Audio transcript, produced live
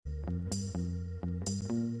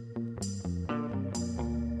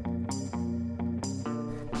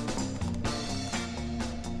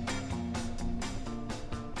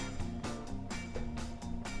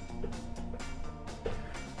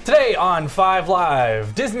Today on 5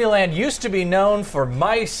 Live, Disneyland used to be known for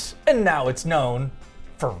mice, and now it's known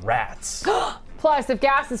for rats. Plus, if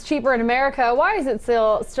gas is cheaper in America, why is it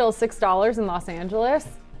still $6 in Los Angeles?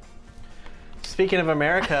 Speaking of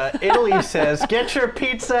America, Italy says, get your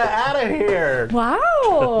pizza out of here.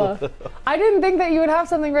 Wow. I didn't think that you would have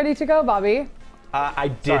something ready to go, Bobby. I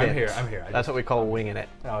didn't. Sorry, I'm here. That's what we call winging it.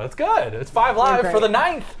 Oh, that's good. It's 5 Live Great. for the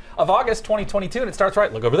 9th of August, 2022, and it starts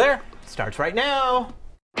right. Look over there. Starts right now.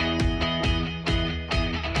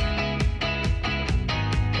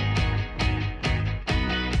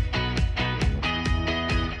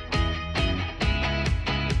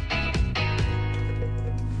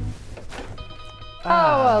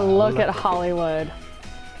 Oh, look at Hollywood.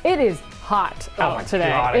 It is hot out today.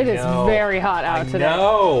 God, it is I know. very hot out today.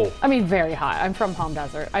 No. I mean, very hot. I'm from Palm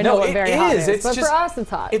Desert. I know what it very hot is. It's But just, for us, it's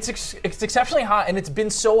hot. It's exceptionally hot, and it's been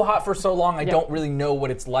so hot for so long, I don't really know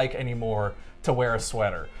what it's like anymore to wear a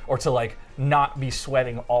sweater or to like not be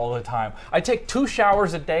sweating all the time. I take 2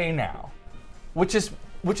 showers a day now, which is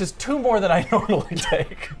 2 more than I normally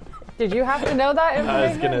take. Did you have to know that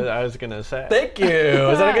information? I was gonna say. Thank you.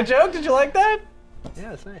 Is that a good joke? Did you like that?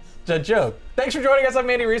 Yeah, it's nice. It's a joke. Thanks for joining us. I'm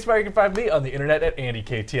Andy Reesmeyer. You can find me on the internet at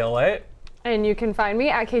AndyKTLA. And you can find me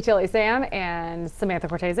at KTLA Sam and Samantha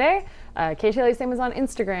Cortese. KTLA Sam is on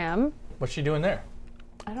Instagram. What's she doing there?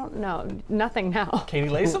 I don't know. Nothing now. Katie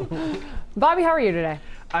Latham? Bobby, how are you today?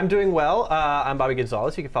 I'm doing well. I'm Bobby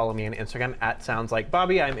Gonzalez. You can follow me on Instagram at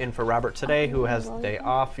SoundsLikeBobby. I'm in for Robert today, who has the day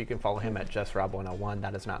off. You can follow him at JustRob101.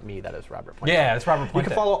 That is not me. That is Robert Puente. Yeah, it's Robert Puente. You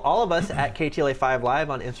can follow all of us at KTLA5 Live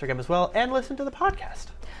on Instagram as well, and listen to the podcast.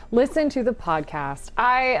 Listen to the podcast.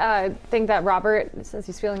 I think that Robert, since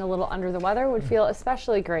he's feeling a little under the weather, would feel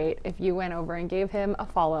especially great if you went over and gave him a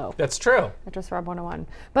follow. That's true. At JustRob101.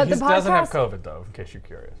 But He the podcast doesn't have COVID, though, in case you're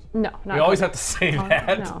curious. No, not We always COVID. have to say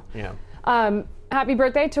that. No. Yeah. Happy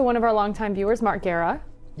birthday to one of our longtime viewers, Mark Guerra.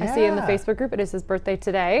 I see in the Yeah. Facebook group it is his birthday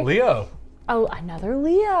today. Leo. Oh, another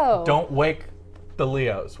Leo. Don't wake the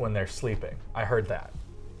Leos when they're sleeping. I heard that.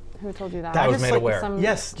 Who told you that? I was just made like aware. Some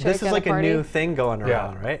Yes, chick this is at like a party? new thing going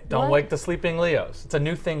around, right? Don't What? wake the sleeping Leos. It's a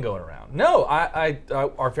new thing going around. No,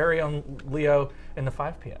 our very own Leo in the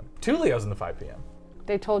 5 p.m. 2 Leos in the 5 p.m.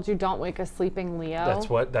 They told you don't wake a sleeping Leo. That's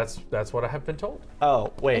what I have been told.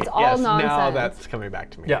 Oh, wait. It's all yes, now nonsense. that's coming back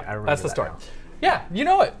to me. I Yeah, remember that's the that story. now. Yeah, you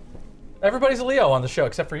know it. Everybody's a Leo on the show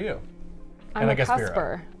except for you. I'm and a I guess Vera.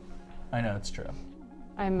 cusper. I know, it's true.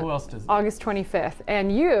 I'm Who else does? August 25th,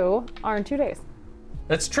 and you are in 2 days.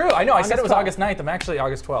 That's true. I know. I said it was August August 9th. I'm actually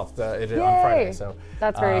August 12th on Yay! Friday. So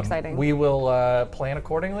That's very exciting. We will plan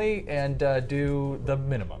accordingly and do the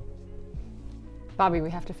minimum. Bobby,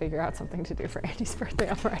 we have to figure out something to do for Andy's birthday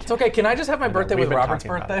on Friday. It's okay. Can I just have my birthday we've with been Robert's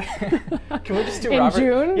talking birthday? Can we just do In Robert?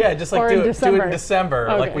 June? Yeah, just like Or do in it December? in December,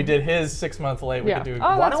 like Okay. we did his 6 month late. We Yeah. could do. Oh,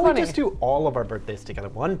 Why that's don't funny. we just do all of our birthdays together?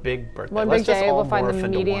 One big birthday. One Let's big just day, all we'll find the morph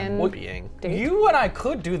into median one being. date. You and I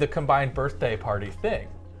could do the combined birthday party thing.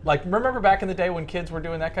 Like, remember back in the day when kids were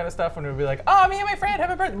doing that kind of stuff, when it would be like, oh, me and my friend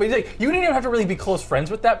have a birthday. But like, you didn't even have to really be close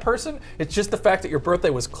friends with that person. It's just the fact that your birthday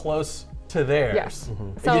was close to theirs. Yes.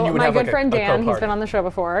 And then So you would my have, good like, friend a Dan, he's co-party. been on the show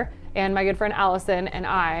before, and my good friend Allison and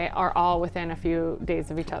I are all within a few days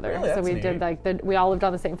of each other. Really? So That's we neat. did like we all lived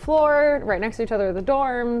on the same floor, right next to each other at the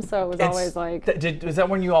dorm. So it was always like Is that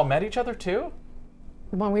when you all met each other too?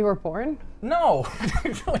 when we were born. No.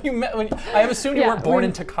 I assumed you Yeah, weren't born we-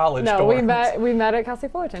 into college No, dorms. we met at Cal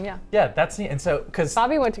State Fullerton. Yeah, Yeah, that's neat. And so, because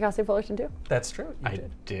Bobby went to Cal State Fullerton too. that's true. You I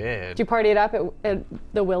did. did. Did you party it up at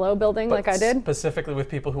the Willow building like I did? Specifically with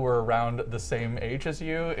people who were around the same age as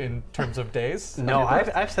you in terms of days? on No, your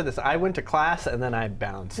birth? I've said this. I went to class and then I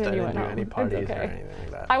bounced. And I you didn't went do home. any It's parties or okay. anything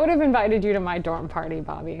like that. I would have invited you to my dorm party,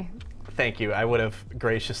 Bobby. Thank you. I would have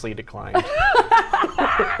graciously declined.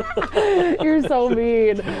 You're so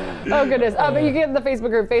mean. Oh, goodness. But you get in the Facebook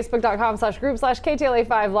group,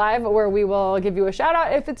 facebook.com/group/KTLA5Live, where we will give you a shout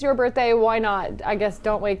out if it's your birthday. Why not? I guess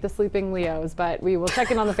don't wake the sleeping Leos, but we will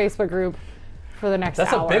check in on the Facebook group for the next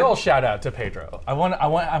That's hour. a big old shout out to Pedro. I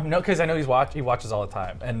know because I know he watches all the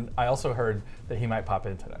time, and I also heard that he might pop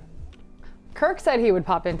in today. Kirk said he would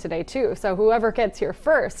pop in today, too. So whoever gets here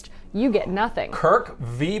first, you get nothing. Kirk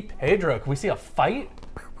v. Pedro. Can we see a fight?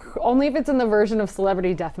 Only if it's in the version of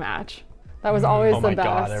Celebrity Deathmatch. That was always Oh the my best.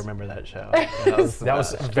 God, I remember that show. That was, the That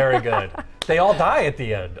was best. very good. They all die at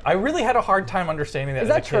the end. I really had a hard time understanding that. Is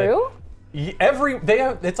as that a kid. true?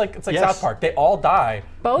 It's like Yes. South Park. They all die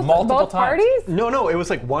Both multiple times. parties? No, it was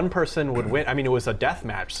like one person would win. I mean, it was a death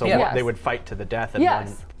match, so Yeah. Yes. they would fight to the death. And Yes.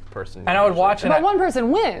 one, person. And I would watch, and But one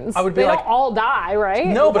person wins. I would be they like, don't all die, right?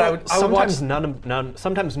 no, but I would watch. Sometimes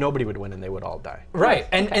sometimes nobody would win and they would all die. Right,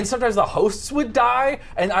 and sometimes the hosts would die,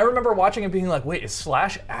 and I remember watching and being like, wait, is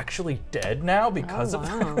Slash actually dead now because of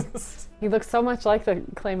this? He looks so much like the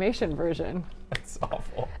claymation version. That's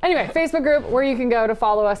awful. Anyway, Facebook group where you can go to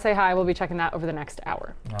follow us, say hi. We'll be checking that over the next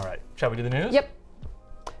hour. All right, shall we do the news? Yep.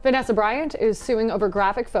 Vanessa Bryant is suing over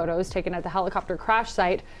graphic photos taken at the helicopter crash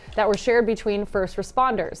site that were shared between first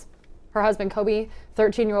responders. Her husband, Kobe,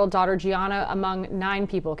 13-year-old daughter, Gianna, among 9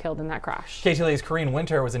 people killed in that crash. KTLA's Corinne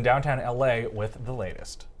Winter was in downtown LA with the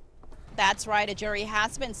latest. That's right. A jury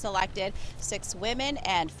has been selected, 6 women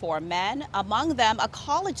and 4 men, among them a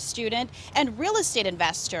college student and real estate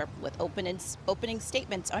investor, with opening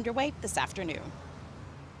statements underway this afternoon.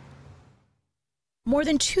 More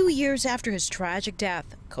than 2 years after his tragic death,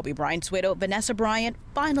 Kobe Bryant's widow, Vanessa Bryant,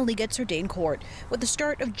 finally gets her day in court with the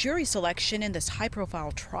start of jury selection in this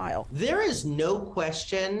high-profile trial. There is no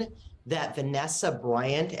question that Vanessa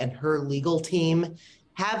Bryant and her legal team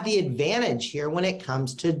have the advantage here when it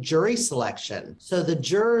comes to jury selection. So the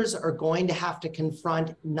jurors are going to have to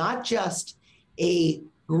confront not just a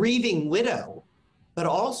grieving widow, but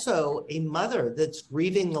also a mother that's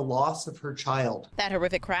grieving the loss of her child. That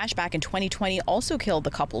horrific crash back in 2020 also killed the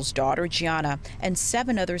couple's daughter, Gianna, and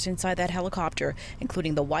 7 others inside that helicopter,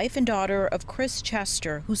 including the wife and daughter of Chris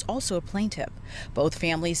Chester, who's also a plaintiff. Both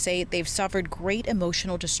families say they've suffered great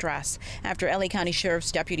emotional distress after LA County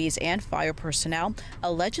Sheriff's deputies and fire personnel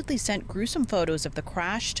allegedly sent gruesome photos of the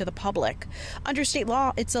crash to the public. Under state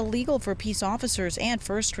law, it's illegal for peace officers and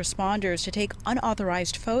first responders to take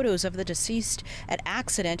unauthorized photos of the deceased at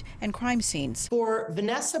accident and crime scenes. For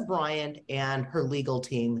Vanessa Bryant and her legal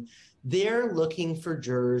team, they're looking for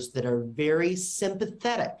jurors that are very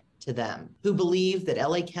sympathetic to them, who believe that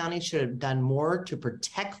LA County should have done more to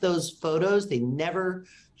protect those photos. They never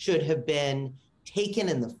should have been taken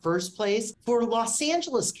in the first place. For Los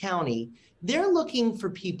Angeles County, they're looking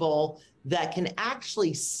for people that can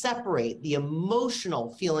actually separate the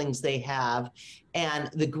emotional feelings they have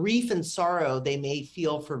and the grief and sorrow they may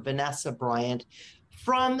feel for Vanessa Bryant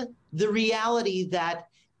from the reality that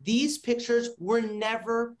these pictures were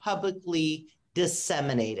never publicly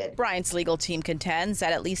disseminated. Bryant's legal team contends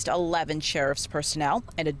that at least 11 sheriff's personnel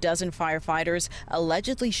and a dozen firefighters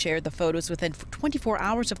allegedly shared the photos within 24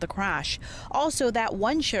 hours of the crash. Also, that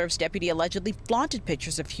one sheriff's deputy allegedly flaunted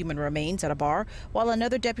pictures of human remains at a bar, while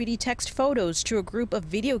another deputy texted photos to a group of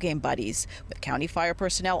video game buddies, with county fire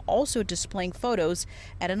personnel also displaying photos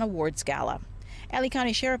at an awards gala. LA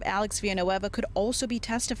County Sheriff Alex Villanueva could also be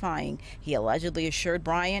testifying. He allegedly assured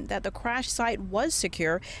Bryant that the crash site was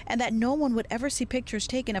secure and that no one would ever see pictures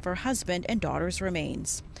taken of her husband and daughter's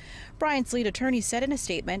remains. Bryant's lead attorney said in a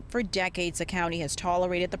statement, for decades the county has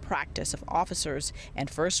tolerated the practice of officers and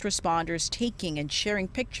first responders taking and sharing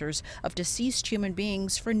pictures of deceased human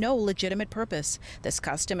beings for no legitimate purpose. This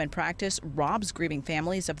custom and practice robs grieving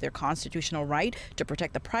families of their constitutional right to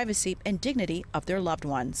protect the privacy and dignity of their loved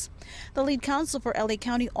ones. The lead counsel for LA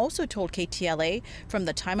County also told KTLA from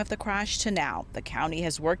the time of the crash to now, the county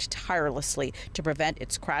has worked tirelessly to prevent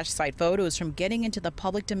its crash site photos from getting into the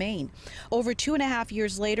public domain. Over 2.5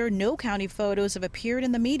 years later, no county photos have appeared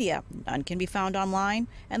in the media. None can be found online,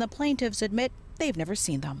 and the plaintiffs admit they've never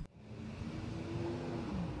seen them.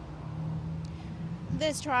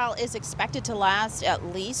 This trial is expected to last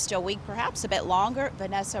at least a week, perhaps a bit longer.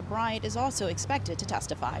 Vanessa Bryant is also expected to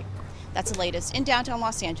testify. That's the latest in downtown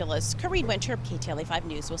Los Angeles. Corinne Winter, KTLA 5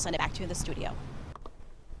 News. We'll send it back to you in the studio.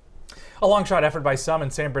 A long shot effort by some in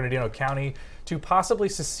San Bernardino County to possibly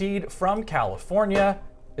secede from California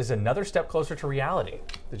is another step closer to reality.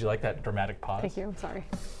 Did you like that dramatic pause? Thank you. I'm sorry.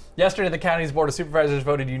 Yesterday, the county's Board of Supervisors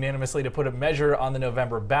voted unanimously to put a measure on the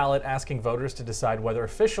November ballot asking voters to decide whether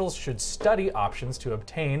officials should study options to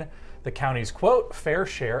obtain the county's, quote, fair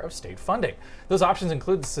share of state funding. Those options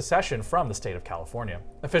include secession from the state of California.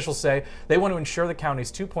 Officials say they want to ensure the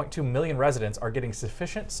county's 2.2 million residents are getting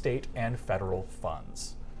sufficient state and federal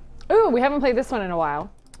funds. Ooh, we haven't played this one in a while.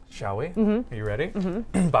 Shall we? Are you ready?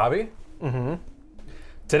 Bobby?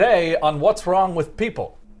 Today on What's Wrong with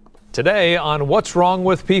People. Today on What's Wrong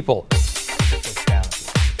with People.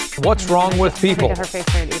 What's wrong with people? Get her face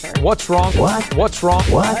right either. What's wrong? What? What's wrong?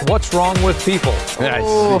 What? What's wrong with people?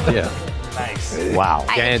 Yeah. Nice. Wow.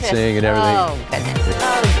 Dancing and everything. Oh, goodness.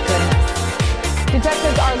 Oh, goodness.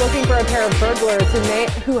 Detectives are looking for a pair of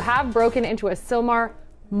burglars who have broken into a Sylmar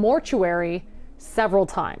mortuary several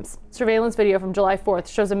times. Surveillance video from July 4th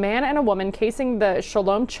shows a man and a woman casing the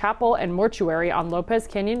Shalom Chapel and mortuary on Lopez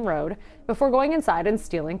Canyon Road before going inside and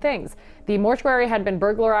stealing things. The mortuary had been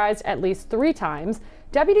burglarized at least 3 times.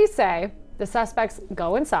 Deputies say The suspects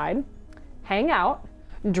go inside, hang out,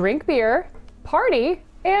 drink beer, party,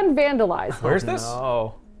 and vandalize. Where's this?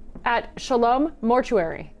 Oh. At Shalom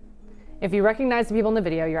Mortuary. If you recognize the people in the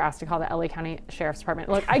video, you're asked to call the LA County Sheriff's Department.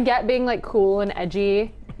 Look, I get being like cool and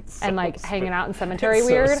edgy and like hanging out in cemetery It's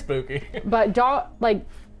weird. so spooky. But don't like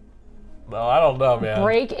No, I don't know, man.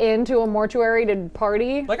 break into a mortuary to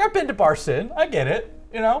party. Like, I've been to Bar Sin. I get it,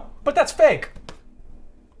 but that's fake.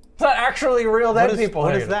 It's not actually real dead people.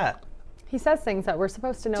 What hanging. is that? He says things that we're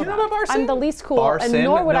supposed to know Do you know about. about Bar Sin? I'm the least cool, Bar and Sin?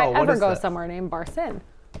 nor would No, I what ever is go that? somewhere named Bar Sin.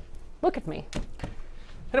 Look at me.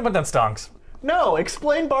 Hit him with them stonks. No,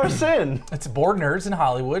 explain Bar Sin. It's bored nerds in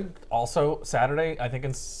Hollywood. Also, Saturday, I think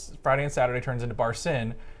Friday and Saturday turns into Bar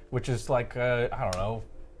Sin, which is like, I don't know,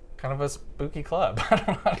 kind of a spooky club. I don't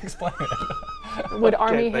know how to explain it. Would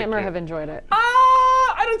Army thank Hammer you. have enjoyed it?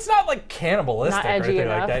 It's not like cannibalistic Not or edgy anything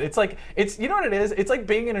enough. like that. It's you know what it is? It's like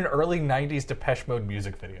being in an early 90s Depeche Mode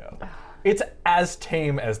music video. It's as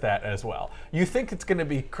tame as that as well. You think it's gonna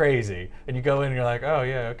be crazy, and you go in and you're like, oh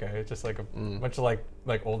yeah, okay. It's just like a bunch of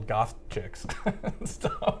like old goth chicks and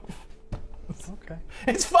stuff. Okay.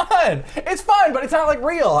 It's fun. It's fun, but it's not like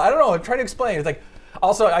real. I don't know. I'm trying to explain. It's like,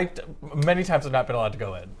 also, many times I've not been allowed to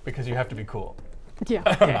go in because you have to be cool. Yeah.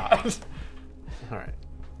 I'm Okay. not. All right.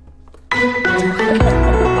 You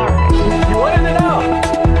wanted to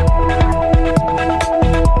know.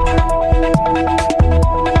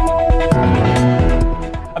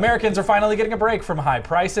 Americans are finally getting a break from high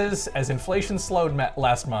prices as inflation slowed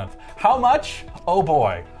last month. How much? Oh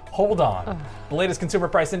boy. Hold on. The latest consumer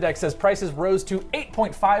price index says prices rose to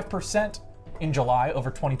 8.5% in July over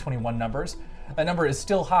 2021 numbers. That number is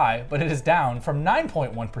still high, but it is down from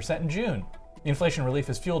 9.1% in June. The inflation relief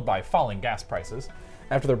is fueled by falling gas prices.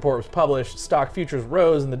 After the report was published, stock futures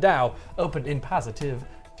rose and the Dow opened in positive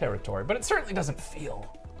territory. But it certainly doesn't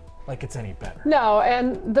feel like it's any better. No,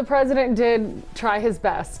 and the president did try his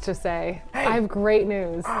best to say, Hey. I have great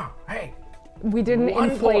news. Hey, We didn't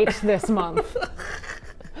inflate this month.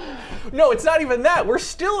 no, it's not even that. We're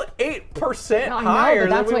still 8% No, I higher know,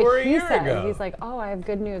 but that's than we what were a he year said. ago. He's like, oh, I have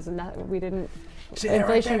good news, and that we didn't. See that right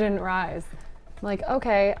Inflation there? didn't rise. I'm like,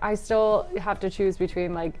 okay, I still have to choose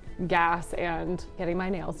between like gas and getting my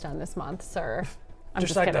nails done this month, sir. I'm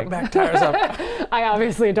just like kidding. the back tires up. I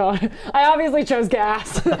obviously don't. I obviously chose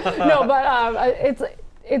gas. No, but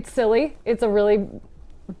it's silly. It's a really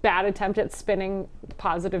bad attempt at spinning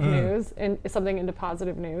positive news and something into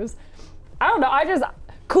positive news. I don't know.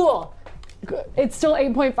 Cool. It's still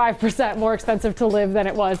 8.5% more expensive to live than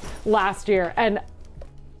it was last year, and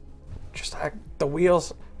Just like the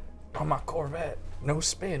wheels on my Corvette. No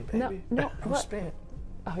spin, baby. no, what? spin.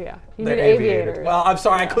 oh yeah, you They're need aviators. aviators. Well, I'm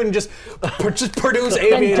sorry, I couldn't just produce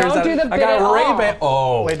aviators. don't do the I bit got at all. Ray-Ban.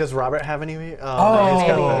 Oh, Wait, does Robert have any?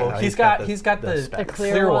 Oh, maybe. he's got the the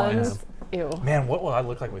clear ones. Ew. Man, what will I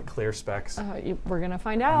look like with clear specs? We're gonna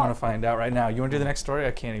find I'm out. gonna find out right now. You wanna do the next story?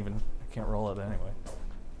 I can't roll it anyway.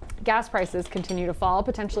 Gas prices continue to fall,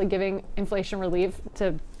 potentially giving inflation relief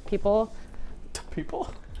to people.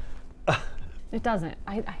 People? It doesn't.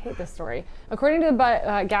 I hate this story. According to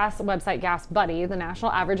the gas website Gas Buddy, the national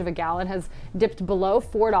average of a gallon has dipped below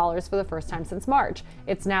 $4 for the first time since March.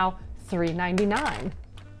 It's now $3.99.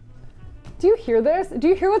 Do you hear this? Do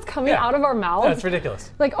you hear what's coming Yeah. out of our mouths? That's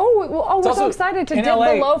ridiculous. Like, we're so also excited to in dip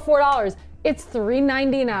LA. below $4. It's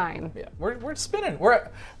 $3.99. Yeah, we're spinning. We're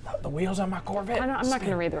the wheels on my Corvette. I'm not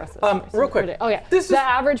going to read the rest of the story. Real quick. Oh yeah. This the is-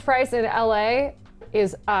 average price in LA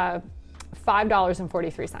is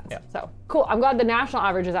 $5.43. Yeah. So cool. I'm glad the national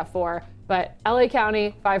average is at $4, but LA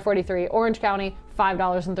County $5.43, Orange County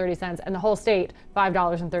 $5.30, and the whole state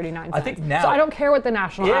 $5.39. I think now- So I don't care what the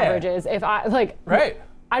national Yeah. average is. If I like. Right.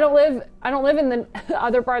 I don't live in the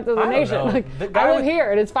other parts of the I don't nation. know. Like, The guy I live with- here,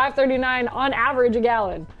 and it's $5.39 on average a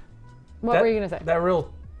gallon. What were you gonna say? That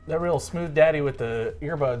real smooth daddy with the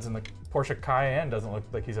earbuds and the Porsche Cayenne doesn't look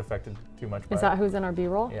like he's affected too much by Is that who's in our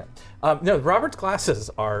B-roll? Yeah. No, Robert's glasses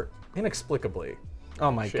are inexplicably.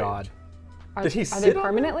 Oh my shaved. God. Did he Are sit they on them?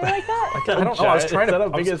 permanently like that? I don't know. I was trying to. Is that how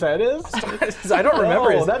big his head is? I don't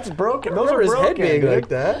remember. Oh, his, that's broken. I Those don't are remember his broken. head being dude. like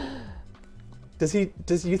that. Does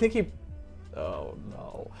you think he? Oh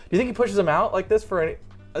no. Do you think he pushes them out like this for any?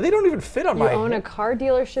 They don't even fit on You my own a head. car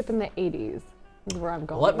dealership in the 80s. Is where I'm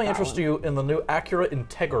going. Let with me that interest one. you in the new Acura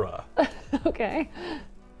Integra Okay.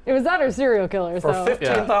 It was that or serial killer. for so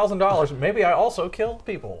 $15,000. Maybe I also killed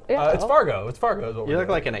people. Yeah. It's Fargo. It's Fargo. Is what You we're look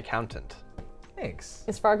doing. like an accountant. Thanks.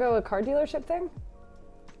 Is Fargo a car dealership thing?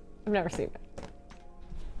 I've never seen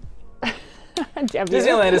it. Have you?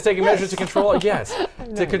 Disneyland is taking measures to control. Yes,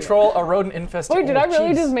 to control a rodent infestation. Wait, did I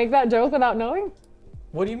really just make that joke without knowing?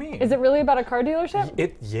 What do you mean? Is it really about a car dealership?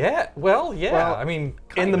 Well, Well, I mean, in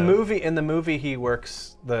kind the of. movie, he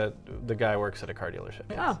works. The guy works at a car dealership.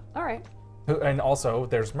 Oh, all right. And also,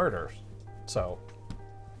 there's murders. So,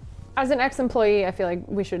 As an ex-employee, I feel like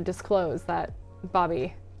we should disclose that,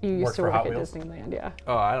 Bobby, you used Worked to for work Hot at Wheels? Disneyland. Yeah.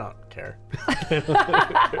 Oh, I don't care.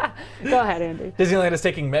 Go ahead, Andy. Disneyland is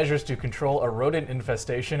taking measures to control a rodent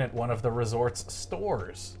infestation at one of the resort's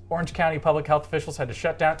stores. Orange County public health officials had to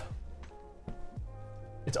shut down.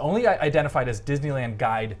 It's only identified as Disneyland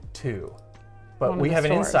Guide 2. But One of we the have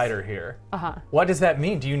an stores. insider here. Uh-huh. What does that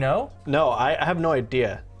mean? Do you know? No, I have no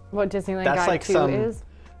idea. What Disneyland That's Guide like 2 some- is?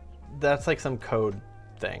 That's like some code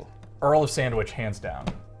thing. Earl of Sandwich, hands down.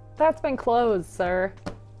 That's been closed, sir.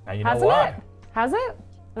 Now you know Hasn't why. it? Has it? I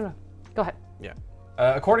don't know. Go ahead. Yeah.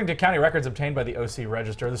 According to county records obtained by the OC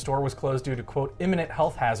Register, the store was closed due to, quote, imminent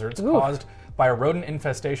health hazards caused by a rodent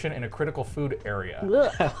infestation in a critical food area.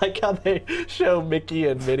 Ugh. I like how they show Mickey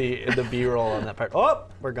and Minnie in the B-roll on that part. Oh,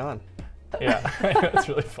 we're gone. Yeah, that's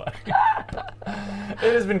really funny.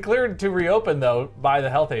 It has been cleared to reopen, though, by the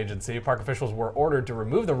health agency. Park officials were ordered to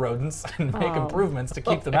remove the rodents and make improvements to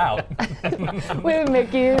keep them out. With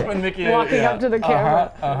Mickey, walking up to the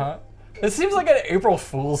camera. It seems like an April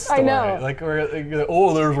Fool's story. I know. Like, where,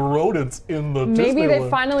 oh, there's rodents in the Maybe they Disneyland.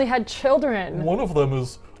 finally had children. One of them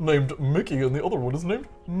is named Mickey and the other one is named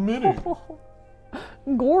Minnie.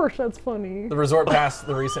 Gosh, that's funny. The resort passed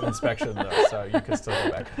the recent inspection, though, so you can still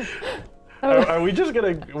go back. Are we just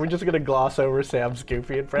gonna gloss over Sam's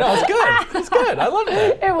Goofy impression? No, it's good. It's good. I love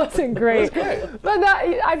it. It wasn't great. great. But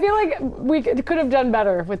I feel like we could have done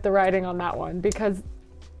better with the writing on that one because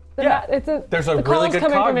Yeah, there's a the really call's good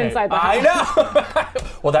coming from cognate. inside the house. I know.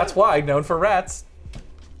 Well, that's why, known for rats.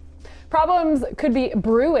 Problems could be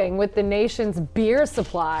brewing with the nation's beer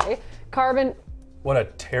supply. Carbon. What a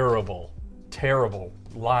terrible, terrible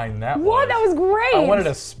line that was. What? That was great. I wanted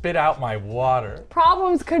to spit out my water.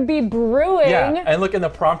 Problems could be brewing. Yeah, and look in the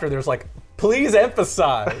prompter, there's like, please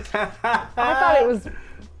emphasize. I thought it was.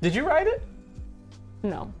 Did you write it?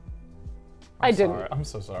 No. I didn't. Sorry. I'm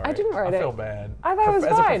so sorry. I didn't write I it. feel bad. I thought it was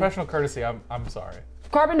As fine. a professional courtesy, I'm sorry.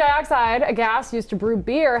 Carbon dioxide, a gas used to brew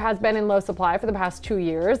beer, has been in low supply for the past 2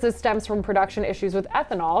 years. This stems from production issues with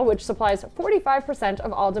ethanol, which supplies 45%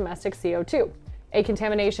 of all domestic CO2. A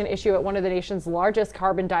contamination issue at one of the nation's largest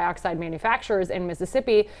carbon dioxide manufacturers in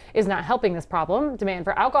Mississippi is not helping this problem. Demand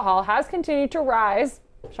for alcohol has continued to rise.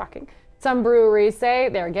 Shocking. Some breweries say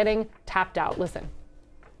they're getting tapped out. Listen.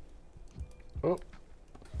 Oh.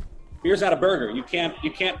 Beer's not a burger. You can't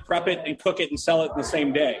prep it and cook it and sell it in the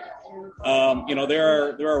same day.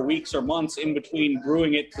 There are weeks or months in between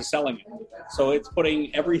brewing it to selling it. So it's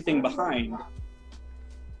putting everything behind.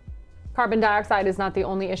 Carbon dioxide is not the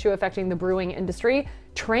only issue affecting the brewing industry.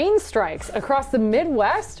 Train strikes across the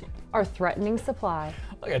Midwest are threatening supply.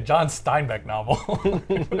 Like a John Steinbeck novel.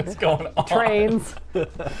 What's going on? Trains.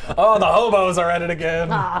 Oh, the hobos are at it again.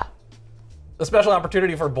 Ah. A special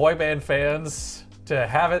opportunity for boy band fans to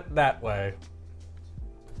have it that way.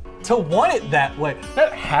 To want it that way.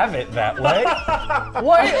 Not have it that way.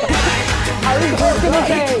 What? I was just gonna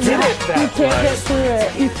say, Did it that you can't way. get through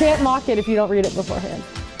it. You can't mock it if you don't read it beforehand.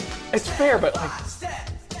 It's fair, but like,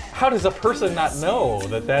 how does a person not know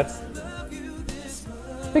that that's...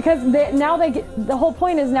 Because the whole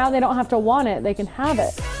point is now they don't have to want it, they can have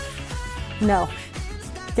it. No.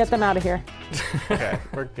 Get them out of here. Okay,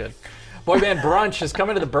 we're good. Boy band brunch is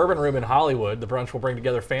coming to the Bourbon Room in Hollywood. The brunch will bring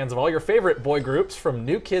together fans of all your favorite boy groups, from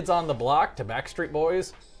New Kids on the Block to Backstreet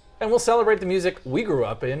Boys, and we'll celebrate the music we grew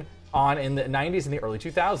up in the 90s and the early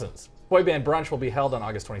 2000s. Boy band brunch will be held on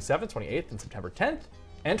August 27th, 28th, and September 10th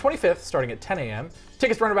and 25th, starting at 10 a.m.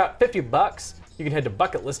 Tickets run about $50. You can head to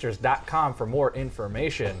bucketlisters.com for more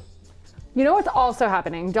information. You know what's also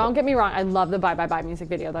happening? Don't get me wrong, I love the Bye Bye Bye music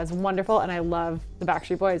video. That's wonderful, and I love the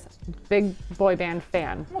Backstreet Boys. Big boy band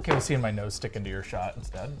fan. I'm okay with seeing my nose stick into your shot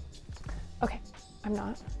instead. Okay, I'm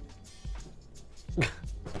not.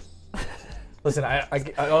 Listen, I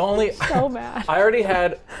only... So mad. I already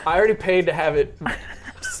paid to have it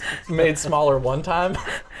made smaller one time.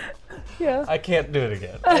 Yeah. I can't do it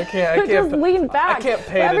again. I can't. Just lean back. I can't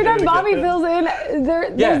pay Every to do time it Bobby again. fills in,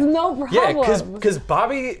 there's no problem. Yeah, because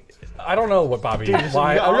Bobby, I don't know what Bobby.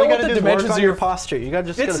 Why? I All don't you know gotta what do the is work dimensions on of your your. posture. You gotta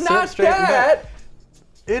just It's gotta not sit straight and that. back.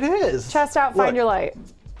 It is. Chest out, find Look. your light.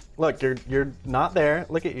 Look, you're not there.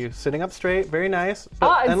 Look at you, sitting up straight, very nice.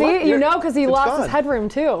 And see, look, you know, because he it's lost gone. his headroom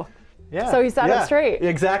too. Yeah. So he sat up yeah. straight.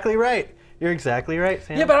 You're exactly right. You're exactly right,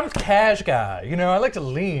 Sam. Yeah, but I'm a cash guy. You know, I like to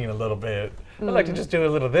lean a little bit. I like to just do a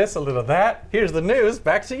little this, a little that. Here's the news.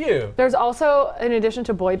 Back to you. There's also, in addition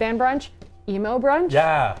to boy band brunch, emo brunch.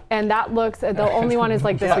 Yeah. And that looks, the only one is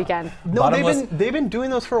like this weekend. No, Bottomless- they've been doing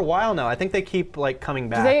those for a while now. I think they keep like coming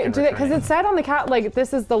back. Because it said on the cat, like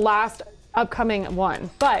this is the last upcoming one.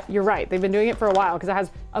 But you're right, they've been doing it for a while because it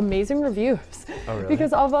has amazing reviews. Oh, really?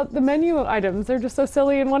 Because all the menu items, they're just so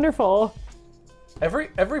silly and wonderful. Every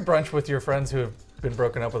brunch with your friends who have been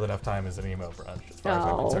broken up with enough time is an emo brunch, as far as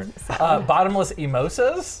I'm concerned. Bottomless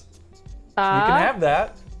mimosas. You can have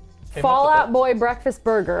that. Came up Fallout with Boy Breakfast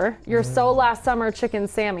Burger, your So Last Summer Chicken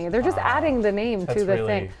Sammy. They're just adding the name to the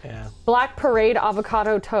thing. Yeah. Black Parade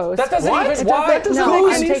Avocado Toast. That doesn't What? even. Why? Why? That doesn't No,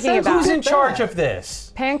 make I'm any taking it sense. back. Who's in charge of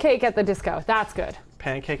this? Pancake at the Disco. That's good.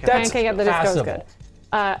 Pancake. Pancake at the Disco is passable.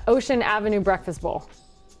 good. Ocean Avenue Breakfast Bowl.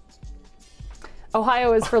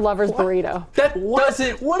 Ohio is for lovers burrito. That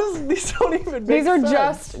doesn't. What is these? Don't even make These are sense.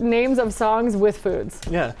 just names of songs with foods.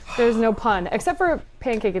 Yeah. There's no pun, except for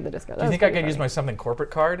Pancake at the Disco. Do you think I could use my something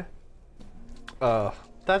corporate card?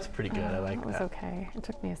 That's pretty good. I like That was that. okay. It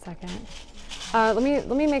took me a second. Let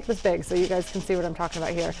me make this big so you guys can see what I'm talking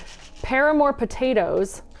about here. Paramore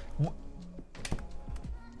potatoes.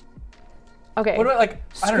 Okay. What about like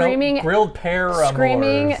Screaming- I don't know, grilled pear?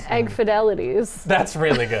 Screaming egg fidelities. That's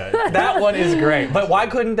really good. That one is great. But why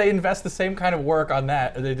couldn't they invest the same kind of work on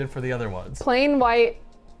that as they did for the other ones? Plain white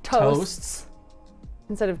toasts, Toasts.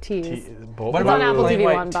 instead of teas. What It's about on Apple plain TV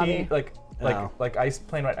white one, tea? Bobby. Like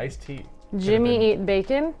plain white iced tea. Jimmy eat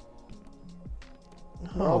bacon.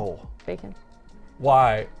 Oh. Bacon.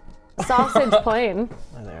 Why? Sausage plain.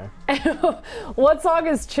 There. What song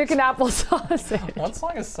is chicken apple sausage? What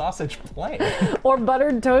song is sausage plain? Or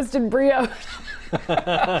buttered toasted brioche? Oh,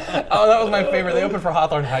 that was my favorite. They opened for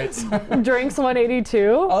Hawthorne Heights. Drinks 182?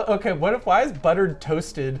 Okay, why is buttered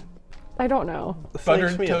toasted? I don't know.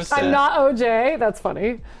 Buttered me toasted. I'm not OJ. That's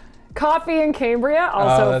funny. Coffee in Cambria,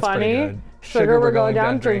 also that's pretty funny. good. Sugar, we're going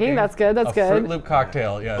down drinking. That's good. That's A good. Fruit Loop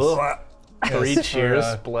cocktail. Yes. Three Yes, cheers,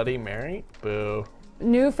 for, Bloody Mary. Boo.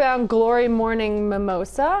 Newfound Glory morning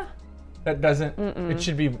mimosa. That doesn't. It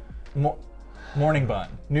should be morning bun.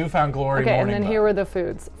 Newfound Glory Okay, and morning then bun. here were the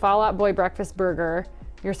foods: Fallout Boy breakfast burger,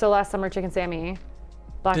 Your So Last Summer chicken Sammy,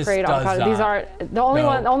 Black This Parade does avocado. These not. are the only No.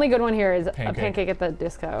 one. The only good one here is a Pancake. pancake at the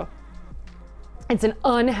disco. It's an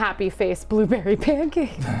unhappy face blueberry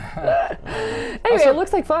pancake. Anyway, Also, it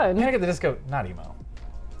looks like fun. Panic at the Disco, not emo.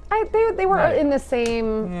 They were Right. in the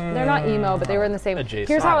same. They're not emo, but they were in the same. Adjacent.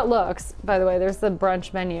 Here's how it looks. By the way, there's the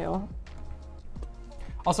brunch menu.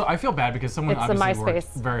 Also, I feel bad because someone It's the obviously worked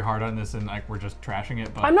MySpace. very hard on this, and like we're just trashing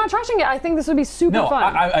it. But I'm not trashing it. I think this would be super no,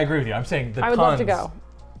 fun. I agree with you. I'm saying the I would love to puns, go.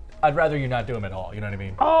 I'd rather you not do them at all. You know what I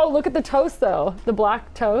mean? Oh, look at the toast though. The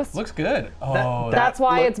black toast. Looks good. Oh, That's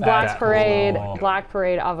why it's Black that's Parade. cool. Black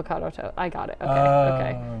Parade avocado toast. I got it. Okay.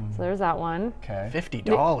 Okay. So there's that one. okay.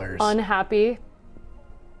 $50. Unhappy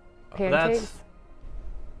pancakes.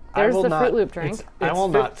 I There's will the not- Fruit Loop drink. I will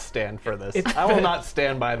It's not stand for this. I will not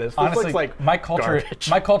stand by this. This Honestly, looks like my culture. garbage.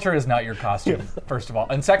 My culture is not your costume. First of all,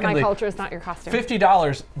 and My secondly, culture is not your costume.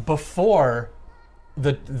 $50 before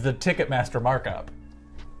the Ticketmaster markup.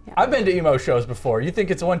 I've been to emo shows before. You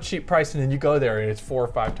think it's one cheap price, and then you go there and it's 4 or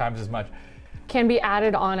 5 times as much. Can be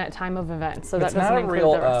added on at time of event, so that It's doesn't not a include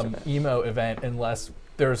real the rest of it. emo event unless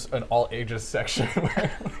there's an all ages section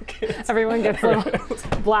where kids. Everyone gets little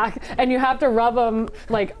black, and you have to rub them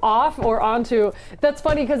like off or onto. That's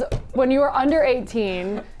funny because when you are under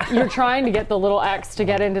 18, you're trying to get the little X to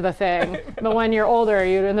get into the thing, but when you're older,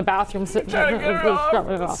 you're in the bathroom sitting. Trying to get it off.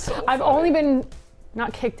 It's so I've only been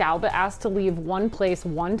not kicked out, but asked to leave one place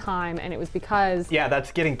one time, and it was because. Yeah, that's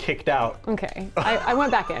getting kicked out. Okay, I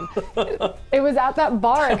went back in. It was at that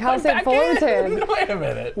bar at Cal State Fullerton. Wait a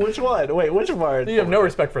minute. Which one? Wait, which part? You have no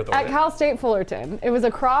respect for At authority. Cal State Fullerton. It was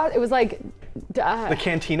across. It was like. The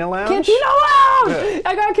Cantina Lounge? Cantina Lounge!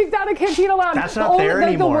 I got kicked out of Cantina Lounge. That's not there like,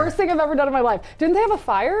 anymore. the worst thing I've ever done in my life. Didn't they have a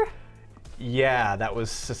fire? Yeah, that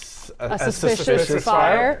was A suspicious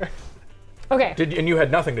fire. Okay. And you had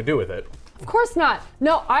nothing to do with it. Of course not.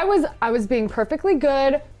 No, I was being perfectly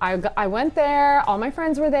good. I went there. All my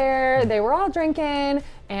friends were there. They were all drinking,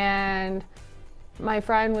 and my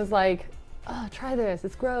friend was like, "Oh, try this.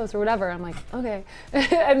 It's gross," or whatever. I'm like, "Okay."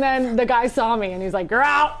 And then the guy saw me, and he's like, "You're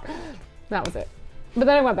out." That was it. But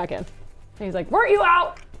then I went back in, and he's like, "Weren't you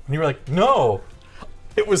out?" And you were like, no,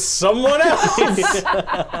 it was someone else. All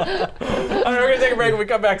right, we're going to take a break. When we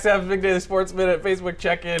come back, Sam's Big Daily Sports Minute, Facebook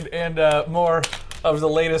check-in, and more of the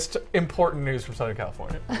latest important news from Southern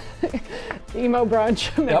California. Emo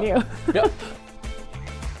brunch menu. Yep.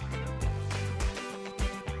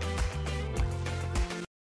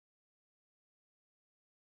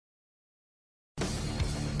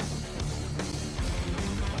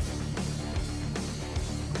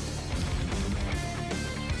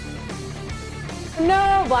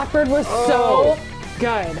 Oh, Blackbird was so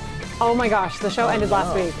good. Oh my gosh, the show ended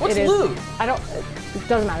last week. What's Luke? It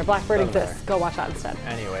doesn't matter. Blackbird exists. Go watch that instead.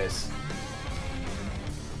 Anyways.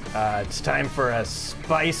 It's time for a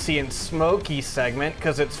spicy and smoky segment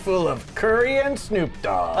because it's full of curry and Snoop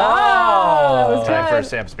Dogg. Oh, that was Time for good.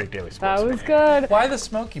 Sam's Big Daily Sports. That was good. Why the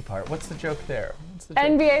smoky part? What's the joke there?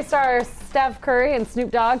 NBA stars Steph Curry and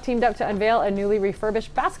Snoop Dogg teamed up to unveil a newly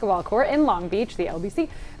refurbished basketball court in Long Beach, the LBC.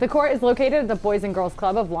 The court is located at the Boys and Girls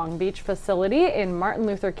Club of Long Beach facility in Martin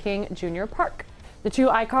Luther King Jr. Park. The two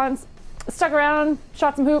icons stuck around,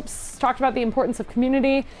 shot some hoops, talked about the importance of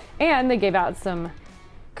community, and they gave out some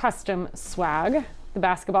custom swag. The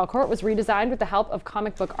basketball court was redesigned with the help of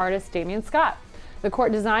comic book artist Damian Scott. The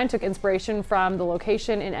court design took inspiration from the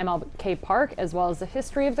location in MLK Park, as well as the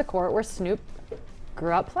history of the court where Snoop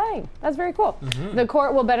grew up playing. That's very cool. The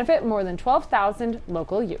court will benefit more than 12,000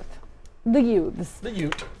 local youth. The youths. The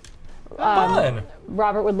Ute. Fun.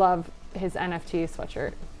 Robert would love his NFT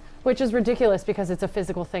sweatshirt, which is ridiculous because it's a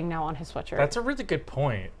physical thing now on his sweatshirt. That's a really good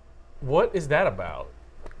point. What is that about?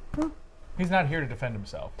 He's not here to defend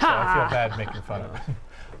himself, so I feel bad making fun of him.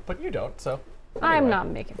 But you don't, so. Anyway. I'm not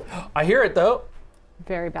making I hear it, though.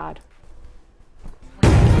 very bad.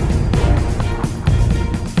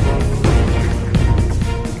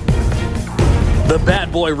 The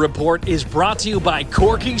Bad Boy Report is brought to you by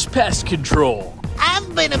Corky's Pest Control.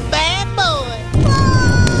 I've been a bad boy.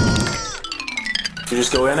 You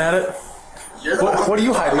just go in at it? What are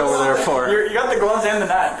you hiding over there for? You got the gloves and the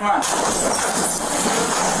net. Come on.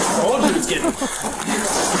 Told you it's getting.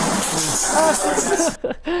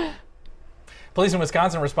 Police in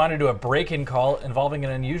Wisconsin responded to a break-in call involving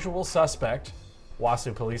an unusual suspect.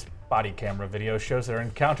 Wasu police body camera video shows their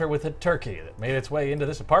encounter with a turkey that made its way into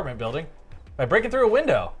this apartment building by breaking through a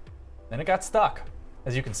window. Then it got stuck.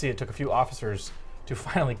 As you can see, it took a few officers to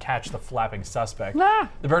finally catch the flapping suspect.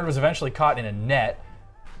 The bird was eventually caught in a net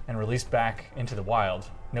and released back into the wild.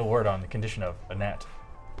 No word on the condition of Annette.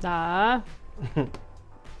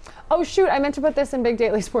 Oh shoot, I meant to put this in Big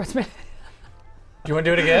Daily Sportsman. Do you want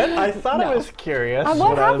to do it again? I thought I was curious.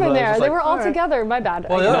 What happened there? They like, were all together. My bad.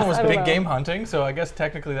 Well, the other one was big game hunting, so I guess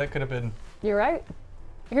technically that could have been... You're right.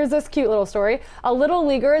 Here's this cute little story. A little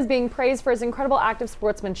leaguer is being praised for his incredible act of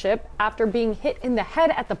sportsmanship after being hit in the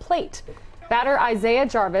head at the plate. Batter Isaiah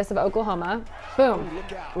Jarvis of Oklahoma, boom,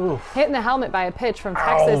 hit in the helmet by a pitch from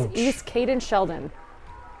Texas East Caden Sheldon.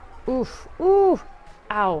 Oof, ooh,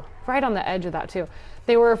 ow, right on the edge of that too.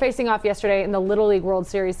 They were facing off yesterday in the Little League World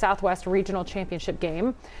Series Southwest Regional Championship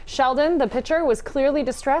game. Sheldon, the pitcher, was clearly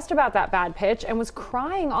distressed about that bad pitch and was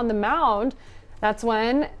crying on the mound. That's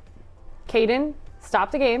when Caden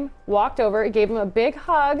stopped the game, walked over, gave him a big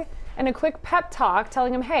hug and a quick pep talk,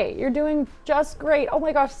 telling him, hey, you're doing just great. Oh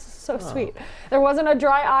my gosh, so sweet. There wasn't a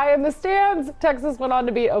dry eye in the stands. Texas went on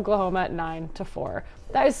to beat Oklahoma 9-4.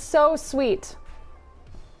 That is so sweet.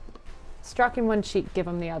 Struck in one cheek, give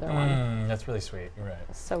him the other one. That's really sweet. You're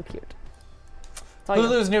right. So cute.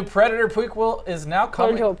 Hulu's new Predator prequel is now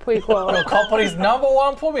coming. The company's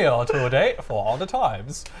 #1 premiere to a date for all the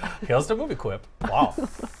times. Here's the movie quip. Wow.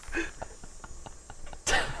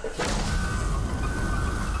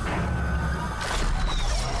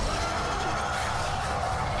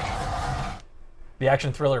 The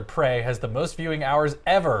action thriller Prey has the most viewing hours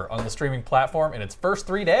ever on the streaming platform in its first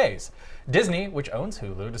 3 days. Disney, which owns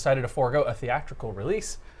Hulu, decided to forego a theatrical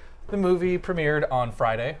release. The movie premiered on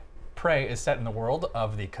Friday. Prey is set in the world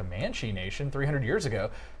of the Comanche Nation 300 years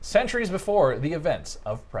ago, centuries before the events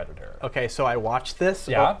of Predator. Okay, so I watched this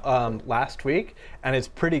last week, and it's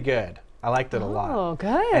pretty good. I liked it a lot. Oh,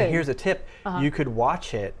 good. And here's a tip. You could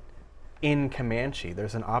watch it in Comanche.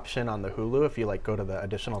 There's an option on the Hulu. If you like go to the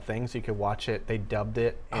additional things, you could watch it. They dubbed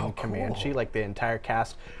it in Comanche. Cool. Like the entire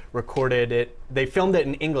cast recorded it. They filmed it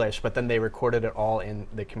in English, but then they recorded it all in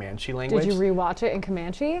the Comanche language. Did you rewatch it in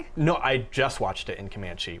Comanche? No, I just watched it in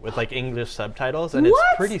Comanche with like English subtitles, and it's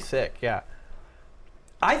pretty sick. Yeah.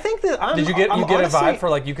 I think that Did you get a vibe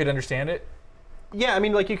for like you could understand it? Yeah, I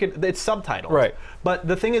mean, like you could. It's subtitled, right? But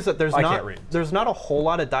the thing is that there's can't read. There's not a whole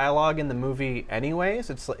lot of dialogue in the movie, anyways.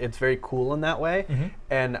 It's very cool in that way,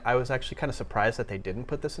 and I was actually kind of surprised that they didn't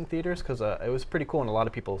put this in theaters because it was pretty cool and a lot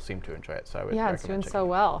of people seem to enjoy it. So I would it's doing recommend so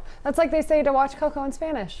well. That's like they say to watch Coco in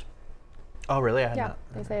Spanish. Oh, really? I had Yeah, not.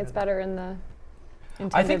 they say it's better in the.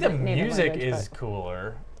 I think the native music language, is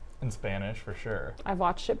cooler in Spanish for sure. I've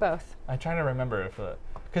watched it both. I'm trying to remember if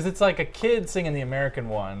because it's like a kid singing the American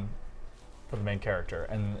one for the main character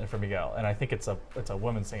and for Miguel, and I think it's a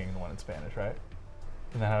woman singing the one in Spanish, right?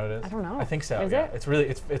 Isn't that how it is? I don't know. I think so. Is yeah. it? It's really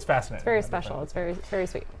it's fascinating. It's very special. It's very very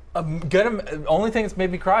sweet. Only thing that's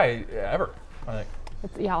made me cry ever. I think.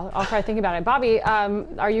 Yeah, I'll cry thinking about it. Bobby,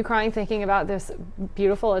 are you crying thinking about this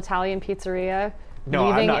beautiful Italian pizzeria No,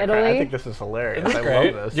 leaving I'm not Italy? crying. I think this is hilarious. I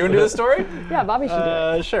Great. love this. You want to do the story? Yeah, Bobby should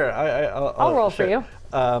do it. Sure. I'll roll for you.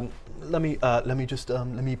 Let me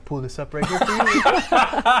pull this up right here for you.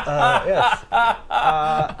 Yes.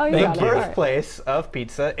 The birthplace of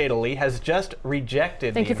pizza, Italy, has just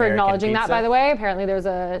rejected. Thank you for American acknowledging pizza. that, by the way. Apparently, there's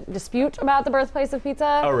a dispute about the birthplace of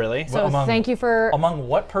pizza. Oh, really? So thank you for among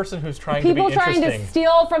what person who's trying to be people interesting? trying to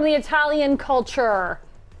steal from the Italian culture.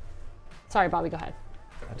 Sorry, Bobby. Go ahead.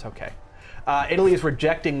 That's okay. Italy is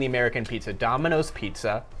rejecting the American pizza. Domino's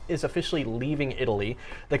Pizza is officially leaving Italy.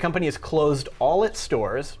 The company has closed all its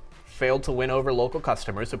stores, failed to win over local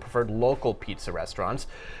customers who preferred local pizza restaurants.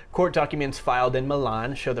 Court documents filed in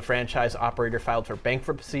Milan show the franchise operator filed for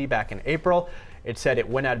bankruptcy back in April. It said it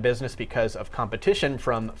went out of business because of competition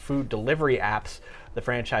from food delivery apps. The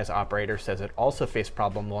franchise operator says it also faced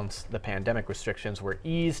problems once the pandemic restrictions were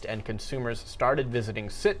eased and consumers started visiting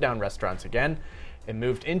sit-down restaurants again. It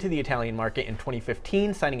moved into the Italian market in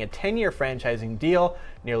 2015, signing a 10-year franchising deal.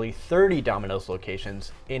 Nearly 30 Domino's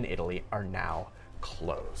locations in Italy are now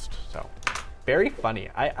closed. So, very funny.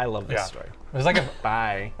 I love this story. It was like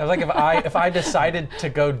if I decided to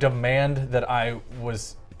go demand that I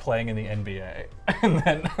was playing in the NBA,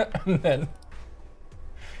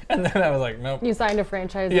 and then I was like, nope. You signed a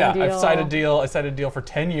franchising deal. Yeah, I signed a deal for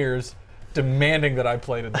 10 years, demanding that I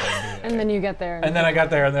played in the NBA. And then you get there. And then I got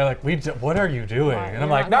there, and they're like, "What are you doing?" Why? And I'm You're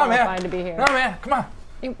like, not "No, man. qualified to be here." No, man. Come on.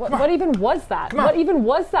 What even was that? Come on. What even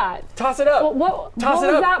was that? Toss it up. What Toss it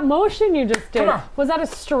was up. that motion you just did? Come on. Was that a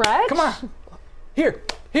stretch? Come on. Here.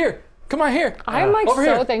 Come on, here. I'm like Over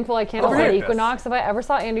so here. thankful I can't Over afford here. Equinox. If I ever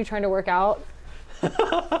saw Andy trying to work out,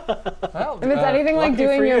 Well, if it's anything like lucky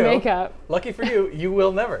doing for your you. makeup. Lucky for you, you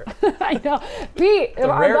will never. I know. Pete, It's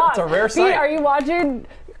a rare Pete, sight. are you watching?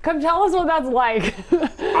 Come tell us what that's like.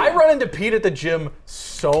 I run into Pete at the gym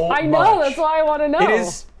so much. I know, that's why I want to know. It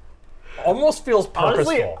is almost feels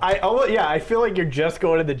purposeful. Honestly, I feel like you're just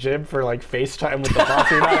going to the gym for like FaceTime with the boss.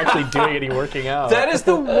 You're not actually doing any working out. That is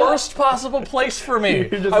the worst possible place for me.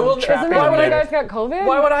 Just I will. trapped Isn't in that when there. you guys got COVID?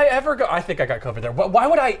 Why would I ever go? I think I got COVID there. Why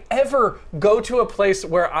would I ever go to a place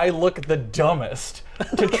where I look the dumbest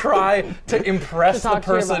to try to impress the talk to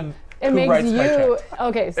your person boss. It who makes writes my you check?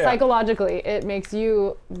 okay. Psychologically, it makes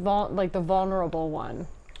you like the vulnerable one.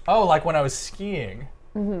 Oh, like when I was skiing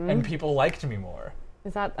and people liked me more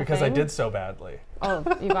Is that a because I thing? did so badly. Oh,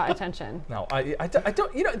 you got attention. No, I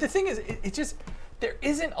don't. You know, the thing is, it just there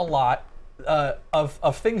isn't a lot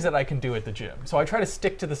of things that I can do at the gym. So I try to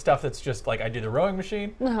stick to the stuff that's just like I do the rowing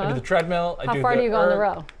machine, I do the treadmill. How far do you go on the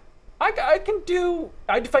row? I can do.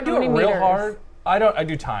 If I do How it many real meters? hard, I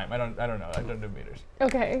do time. I don't know. I don't do meters.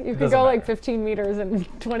 Okay, you could Doesn't go like matter. 15 meters in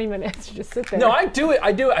 20 minutes. You just sit there. No, I do it.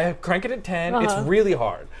 I crank it at 10. It's really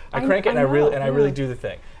hard. I crank it and I really do the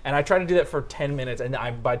thing. And I try to do that for 10 minutes. And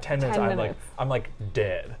by 10 minutes, 10 I'm minutes. like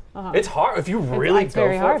dead. It's hard if you really it's go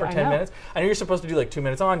very for hard, it for I 10 know. minutes. I know you're supposed to do like 2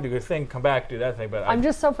 minutes on, do a thing, come back, do that thing. But I'm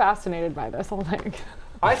just so fascinated by this whole thing.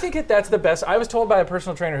 I think that's the best. I was told by a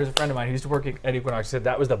personal trainer who's a friend of mine who used to work at Equinox, said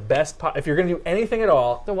that was the best. If you're going to do anything at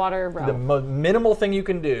all, The water row. the minimal thing you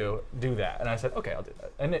can do that. And I said, okay, I'll do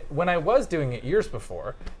that. And when I was doing it years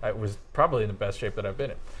before, I was probably in the best shape that I've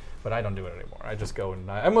been in. But I don't do it anymore. I just go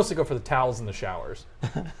and I mostly go for the towels and the showers.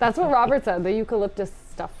 That's what Robert said, the eucalyptus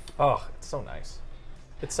stuff. Oh, it's so nice.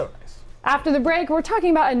 It's so nice. After the break, we're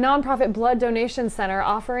talking about a nonprofit blood donation center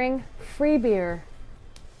offering free beer.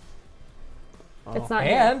 It's not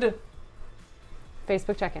here. And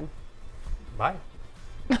Facebook check-in. bye.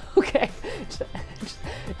 Okay. Just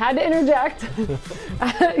had to interject. I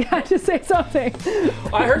had to say something.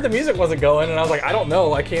 I heard the music wasn't going, and I was like, I don't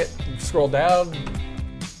know. I can't scroll down.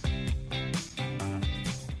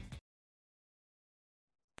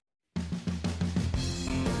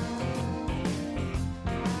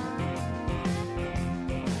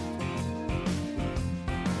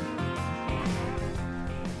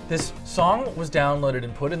 This song was downloaded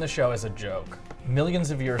and put in the show as a joke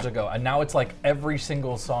millions of years ago, and now it's like every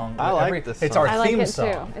single song. I like this It's song. our I like theme it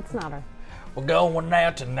song. too. It's not a. We're going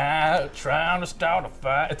out tonight, trying to start a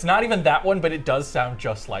fight. It's not even that one, but it does sound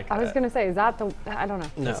just like that. I was gonna say, is that the? I don't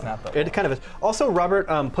know. No, It's not the it one. kind of is. Also, Robert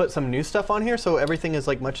put some new stuff on here, so everything is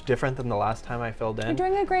like much different than the last time I filled in. You're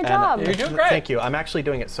doing a great And, job. You're doing great. Thank you. I'm actually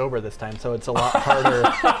doing it sober this time, so it's a lot harder.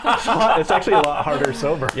 It's actually a lot harder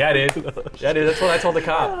sober. Yeah, dude. Yeah, dude. That's what I told the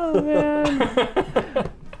cop. Oh man.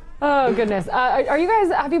 Oh goodness. Are you guys?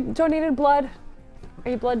 Have you donated blood?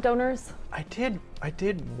 Are you blood donors? I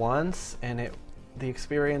did once, and the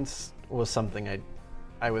experience was something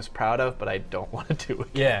I was proud of, but I don't want to do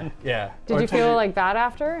again. Yeah, yeah. Did you feel like bad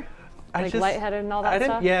after? Like lightheaded and all that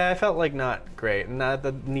stuff? Yeah, I felt like not great. And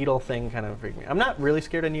the needle thing kind of freaked me. I'm not really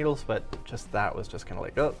scared of needles, but just that was just kind of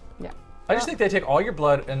like, oh. Yeah. I just think they take all your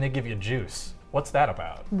blood and they give you juice. What's that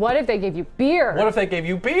about? What if they gave you beer? What if they gave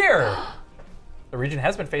you beer? The region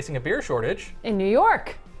has been facing a beer shortage. In New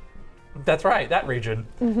York. That's right, that region.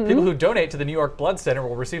 Mhm. People who donate to the New York Blood Center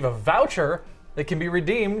will receive a voucher that can be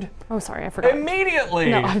redeemed. Oh, sorry, I forgot.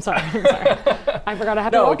 Immediately. No, I'm sorry. I forgot I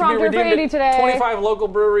have to go it can be prompter for redeemed 80 at today. 25 local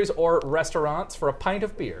breweries or restaurants for a pint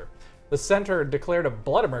of beer. The center declared a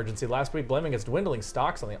blood emergency last week, blaming its dwindling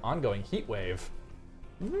stocks on the ongoing heat wave.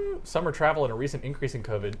 Summer travel and a recent increase in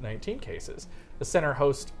COVID-19 cases. The center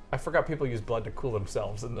hosts, I forgot people use blood to cool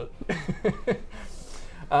themselves in the...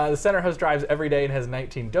 The center hosts drives every day and has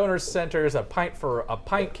 19 donors centers. A pint for a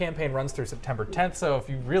pint campaign runs through September 10th. So if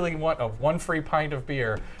you really want one free pint of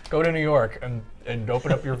beer, go to New York and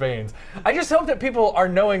open up your veins. I just hope that people are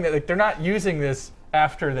knowing that they're not using this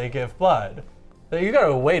after they give blood. That you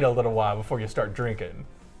gotta wait a little while before you start drinking.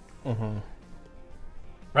 Mm-hmm.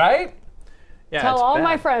 Right? Yeah, Tell all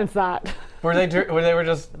my friends that. They were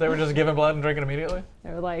just giving blood and drinking immediately?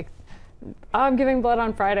 They were like, I'm giving blood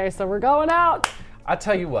on Friday, so we're going out. I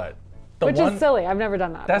tell you what. Which is silly. I've never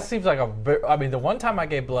done that. That seems like the one time I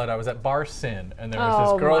gave blood, I was at Bar Sin, and there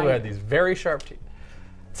was this girl who had these very sharp teeth.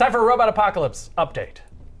 It's time for a Robot Apocalypse update.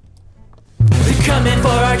 They're coming for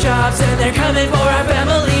our jobs and they're coming for our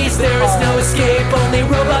families. There is no escape, only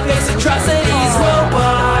robot-based atrocities.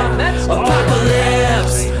 Robot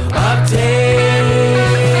Apocalypse update.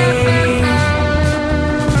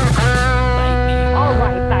 All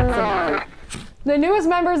right, that's enough. The newest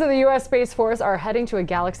members of the U.S. Space Force are heading to a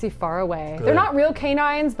galaxy far away. Good. They're not real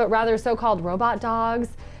canines, but rather so-called robot dogs,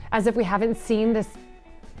 as if we haven't seen this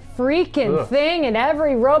freaking thing in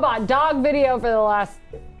every robot dog video for the last,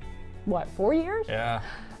 4 years? Yeah.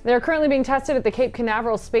 They're currently being tested at the Cape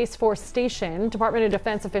Canaveral Space Force Station. Department of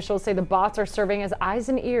Defense officials say the bots are serving as eyes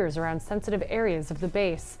and ears around sensitive areas of the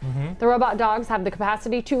base. The robot dogs have the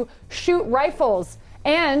capacity to shoot rifles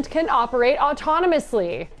and can operate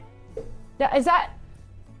autonomously. Now, is that...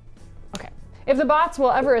 Okay. If the bots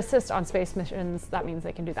will ever assist on space missions, that means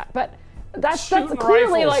they can do that. But that's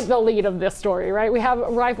clearly like the lead of this story, right? We have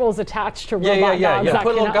rifles attached to robot dogs. Yeah.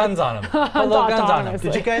 Put little guns on them. Put little guns on them.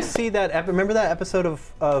 Did you guys see that? Remember that episode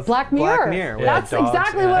of Black Mirror? where That's dogs-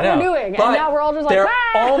 exactly what we're doing. But and now we're all just like, they're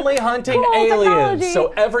only hunting cool aliens, technology.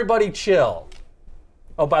 so everybody chill.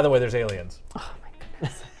 Oh, by the way, there's aliens. Oh my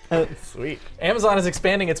goodness. Sweet. Amazon is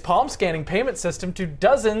expanding its palm scanning payment system to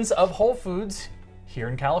dozens of Whole Foods here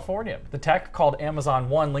in California. The tech, called Amazon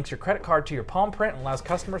One, links your credit card to your palm print and allows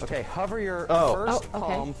customers to... hover your first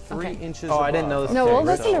palm 3 inches above. I didn't know this. No, we'll Okay,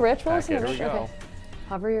 listen to Rich. We'll listen to Here Rich. we go. Okay.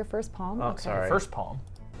 Hover your first palm. Oh, Okay. sorry. First palm.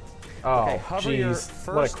 Oh, Okay, hover your jeez.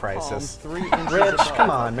 first What a crisis. palm 3 inches Rich, above. come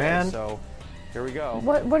on, Okay, man. So, here we go.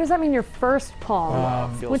 What does that mean, your first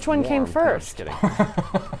palm? Feels Which one came warm. No, I'm first? just kidding.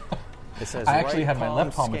 It says I actually right had my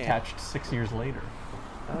left palm scan. attached 6 years later.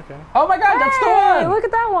 Okay. Oh my God, that's the Hey, one! look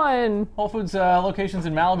at that one. Whole Foods locations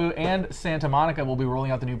in Malibu and Santa Monica will be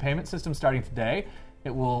rolling out the new payment system starting today.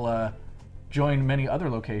 It will join many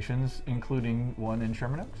other locations, including one in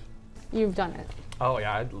Sherman Oaks. You've done it. Oh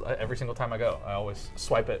yeah, every single time I go, I always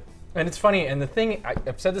swipe it. And it's funny, and the thing,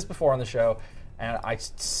 I've said this before on the show, and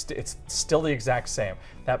it's still the exact same.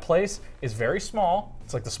 That place is very small.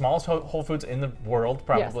 It's like the smallest Whole Foods in the world,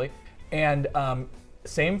 probably. Yes. And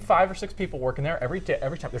same 5 or 6 people working there every time.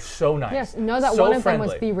 They're so nice. Yes, know that so one of friendly.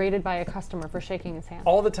 them was berated by a customer for shaking his hand.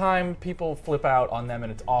 All the time, people flip out on them,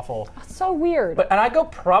 and it's awful. So weird. And I go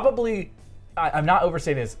probably, I'm not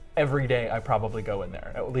overstating this, every day I probably go in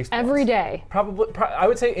there, at least Every once. day? I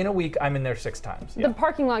would say in a week, I'm in there 6 times. Yeah. The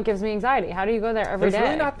parking lot gives me anxiety. How do you go there every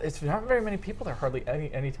day? It's not very many people there, hardly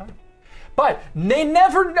any time. But they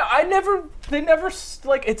never,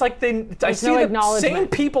 like, it's like I see the same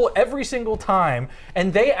people every single time,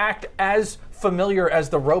 and they act as familiar as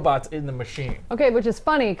the robots in the machine. Okay, which is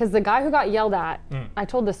funny, because the guy who got yelled at, I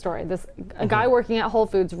told this story, a guy working at Whole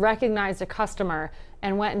Foods recognized a customer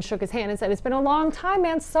and went and shook his hand and said, "It's been a long time,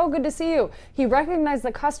 man, so good to see you." He recognized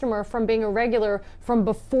the customer from being a regular from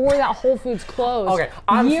before that Whole Foods closed Okay,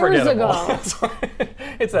 I'm years forgettable. ago.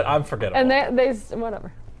 It's that I'm forgettable. And they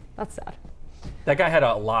whatever. That's sad. That guy had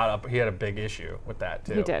he had a big issue with that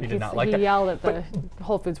too. He did. He did not like that. He yelled at the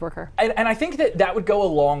Whole Foods worker. And I think that would go a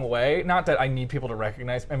long way. Not that I need people to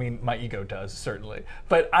recognize. I mean, my ego does, certainly.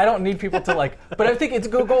 But I don't need people to like, but I think it's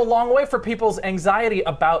going to go a long way for people's anxiety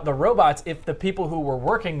about the robots if the people who were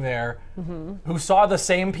working there, who saw the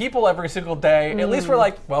same people every single day, at least were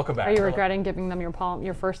like, welcome back. Are you regretting giving them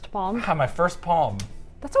your first palm? My first palm.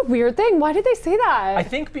 That's a weird thing. Why did they say that? I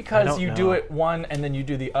think because you do it one and then you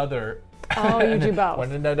do the other. Oh, you do both.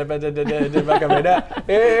 Do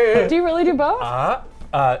you really do both?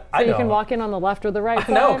 So you can walk in on the left or the right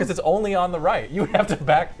side? No, because it's only on the right. You would have to go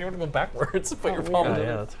backwards. Put your palm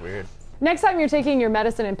Yeah, that's weird. Next time you're taking your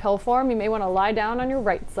medicine in pill form, you may want to lie down on your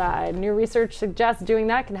right side. New research suggests doing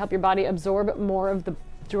that can help your body absorb more of the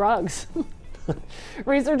drugs.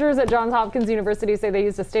 Researchers at Johns Hopkins University say they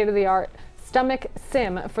used a state-of-the-art stomach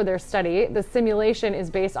sim for their study. The simulation is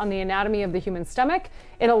based on the anatomy of the human stomach.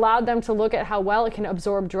 It allowed them to look at how well it can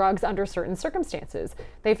absorb drugs under certain circumstances.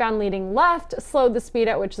 They found leaning left slowed the speed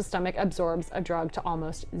at which the stomach absorbs a drug to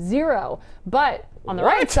almost 0. But on the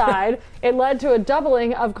right side, it led to a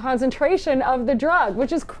doubling of concentration of the drug,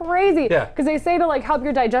 which is crazy. Yeah. Because they say to like help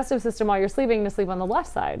your digestive system while you're sleeping to sleep on the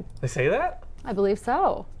left side. They say that? I believe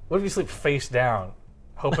so. What if you sleep face down,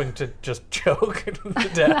 hoping to just choke to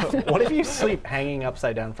death? What if you sleep hanging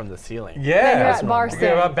upside down from the ceiling? Yeah, that's bar sin.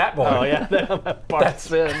 Yeah, about Bat Boy. Oh yeah, bar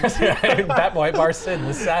sin. Bat Boy bar sin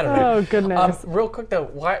this Saturday. Oh goodness. Real quick though,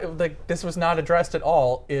 why this was not addressed at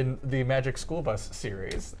all in the Magic School Bus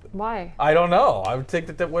series? Why? I don't know. I would think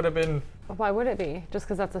that would have been. Why would it be? Just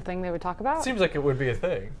because that's a thing they would talk about? Seems like it would be a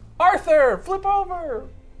thing. Arthur, flip over.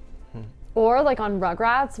 Or like on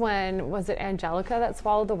Rugrats, when was it Angelica that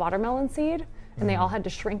swallowed the watermelon seed? And they all had to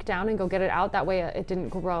shrink down and go get it out. That way it didn't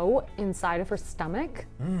grow inside of her stomach.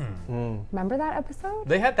 Remember that episode?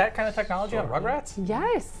 They had that kind of technology on Rugrats?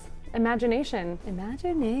 Yes. Imagination.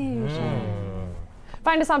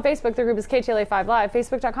 Find us on Facebook. The group is KTLA5 Live,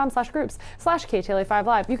 facebook.com/groups/KTLA5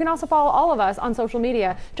 Live. You can also follow all of us on social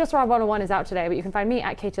media. Just Rob 101 is out today, but you can find me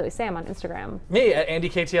at KTLA Sam on Instagram. Me at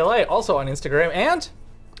AndyKTLA, also on Instagram, and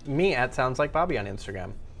me at Sounds Like Bobby on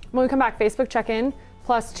Instagram. When we come back, Facebook check-in,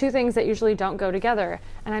 plus 2 things that usually don't go together.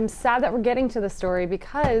 And I'm sad that we're getting to this story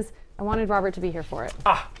because I wanted Robert to be here for it.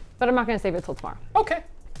 But I'm not going to save it till tomorrow. Okay.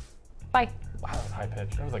 Bye. Wow, that was high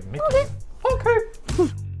pitched. That was like Mickey. Okay.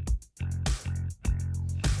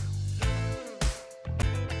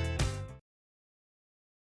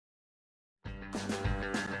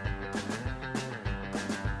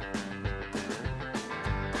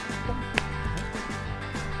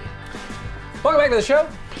 Welcome back to the show.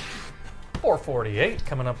 4:48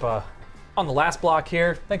 coming up on the last block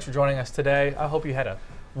here. Thanks for joining us today. I hope you had a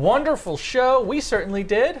wonderful show. We certainly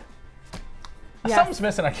did. Yes. Something's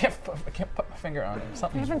missing. I can't put my finger on it.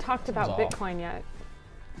 We haven't talked about Bitcoin yet.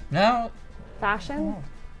 No. Fashion?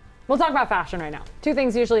 We'll talk about fashion right now. 2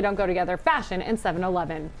 things usually don't go together: fashion and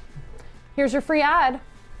 7-Eleven. Here's your free ad.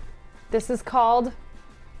 This is called.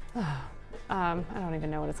 I don't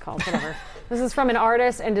even know what it's called. Whatever. This is from an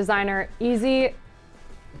artist and designer, Easy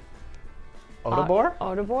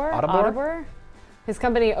Odobor. His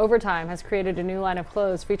company, Overtime, has created a new line of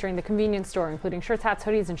clothes featuring the convenience store, including shirts, hats,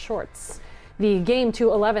 hoodies, and shorts. The Game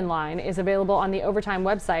 211 line is available on the Overtime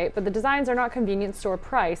website, but the designs are not convenience store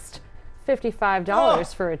priced.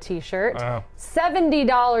 $55 for a t-shirt,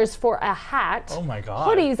 $70 for a hat. Oh my God.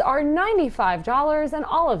 Hoodies are $95, and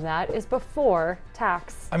all of that is before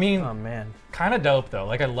tax. I mean, oh man, kind of dope though.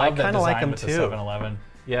 Like I love that design like them with too. the 7-Eleven.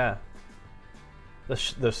 Yeah.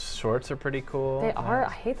 The shorts are pretty cool. They are.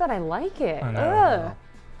 I hate that I like it. I know. Ugh.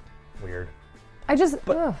 Weird.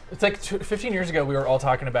 It's like 15 years ago, we were all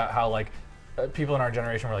talking about how like people in our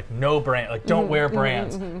generation were like, no brand, like don't wear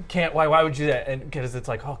brands. Can't. Why would you do that? And because it's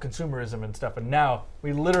like, oh, consumerism and stuff. And now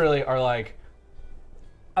we literally are like,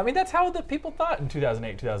 I mean, that's how the people thought in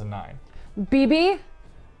 2008, 2009. BB?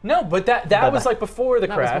 No, but that was like before the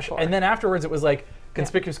That was crash, before. and then afterwards it was like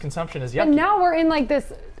conspicuous consumption is yucky. And now we're in like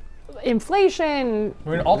this inflation,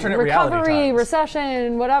 We're in alternate reality recovery, times.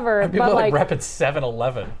 recession, whatever. And people but are like like repping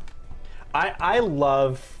 7-Eleven. I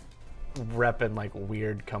love repping like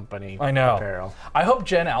weird company apparel. I hope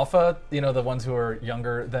Gen Alpha, the ones who are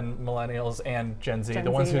younger than millennials, and Gen Z,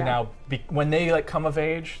 the ones who now, when they like come of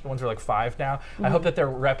age, the ones who are like 5 now, I hope that they're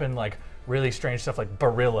repping like really strange stuff like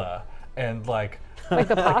Barilla and like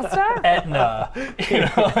the pasta? Aetna,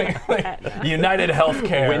 like Aetna. United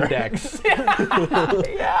Healthcare. Windex.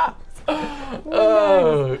 Yeah.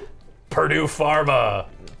 Oh, Purdue Pharma.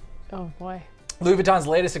 Oh boy. Louis Vuitton's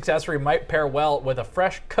latest accessory might pair well with a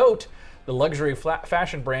fresh coat. The luxury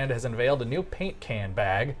fashion brand has unveiled a new paint can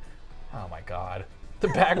bag. Oh my God. The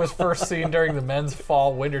bag was first seen during the men's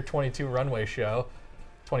fall-winter 22 runway show,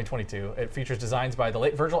 2022. It features designs by the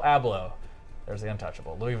late Virgil Abloh. There's the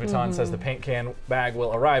untouchable. Louis Vuitton says the paint can bag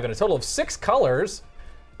will arrive in a total of 6 colors,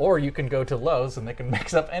 or you can go to Lowe's and they can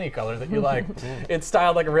mix up any color that you like. It's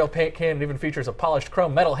styled like a real paint can and even features a polished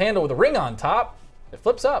chrome metal handle with a ring on top. It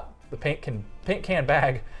flips up. The paint can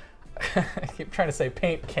bag I keep trying to say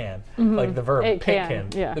paint can, like the verb It paint can,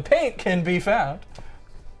 can. yeah. The paint can be found.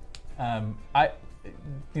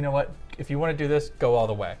 You know what? If you want to do this, go all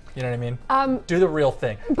the way. You know what I mean? Do the real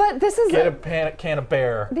thing. But this is Get a can of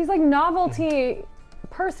bear. these like novelty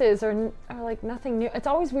purses are like nothing new. It's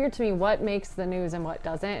always weird to me what makes the news and what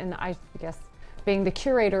doesn't. And I guess being the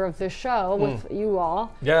curator of this show with you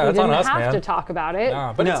all, Yeah, we that's on didn't us, have man. to talk about it.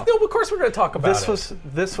 Nah, but No. it's still, of course, we're going to talk about it.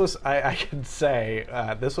 This was I can say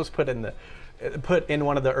this was put in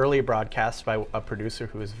one of the early broadcasts by a producer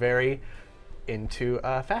who is very into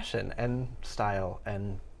fashion and style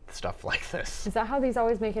and stuff like this. Is that how these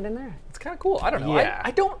always make it in there? It's kind of cool. I don't know. Yeah.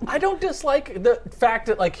 I don't dislike the fact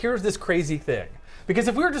that like here's this crazy thing. Because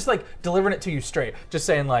if we were just like delivering it to you straight, just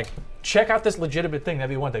saying like check out this legitimate thing, that'd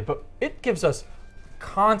be one thing. But it gives us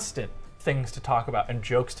constant things to talk about and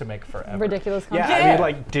jokes to make forever. Ridiculous Yeah, content. I mean,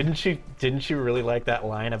 like, didn't you really like that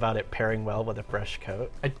line about it pairing well with a fresh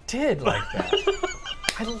coat? I did like that.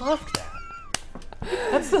 I loved that.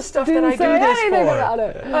 That's the stuff Didn't that I say do this anything for. about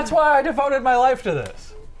it. That's why I devoted my life to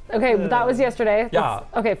this. Okay, that was yesterday. Yeah.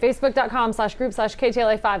 Okay,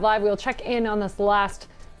 facebook.com/group/KTLA5 Live. We'll check in on this last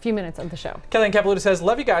few minutes of the show. Kellyanne Capilouta says,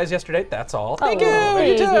 love you guys yesterday. That's all. Thank you. thank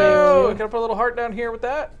You too. you. Can I put a little heart down here with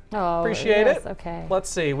that? Oh, Appreciate yes, it. okay. Let's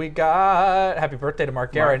see. We got happy birthday to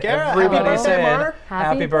Mark Garrett. Garrett. Everybody's Happy birthday, saying Mark.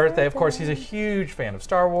 happy birthday. Of course, he's a huge fan of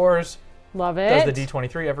Star Wars. Love it. Does the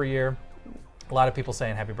D23 every year. A lot of people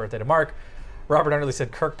saying happy birthday to Mark. Robert Underley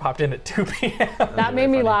said Kirk popped in at 2 p.m. That made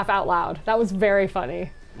me laugh out loud. That was very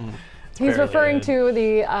funny. He's very referring good. to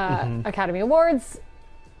the Academy Awards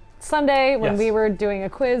Sunday when Yes. we were doing a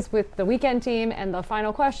quiz with the weekend team, and the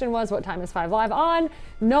final question was, what time is 5 Live on?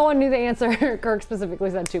 No one knew the answer. Kirk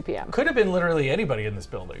specifically said 2 p.m. Could have been literally anybody in this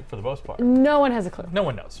building for the most part. No one has a clue. No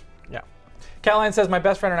one knows. Yeah. Caroline says, my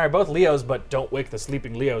best friend and I are both Leos, but don't wake the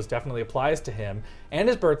sleeping Leos definitely applies to him. And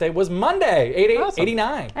his birthday was Monday,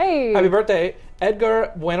 89. Hey. Happy birthday,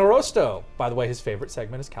 Edgar Buenarrosto. By the way, his favorite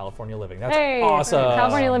segment is California Living. That's Hey, awesome.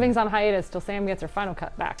 California Living's on hiatus till Sam gets her final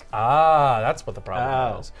cut back. Ah, that's what the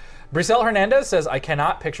problem is. Briselle Hernandez says, I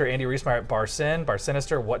cannot picture Andy Reesmeyer at Bar Sin. Bar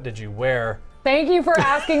Sinister, what did you wear? Thank you for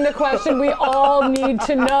asking the question we all need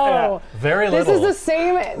to know. Very little. This is the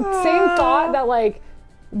same thought that like,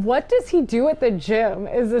 what does he do at the gym?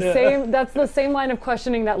 Is the same. That's the same line of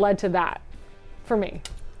questioning that led to that, for me.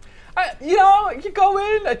 You go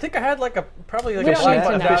in. I think I had like probably like We a don't need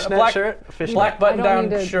to know. Fishnet shirt? Fishnet. black I button-down don't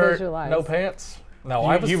need to shirt, visualize. no pants. No,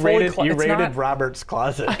 I was You fully raided, you it's raided not- Robert's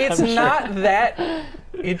closet. It's I'm sure. not that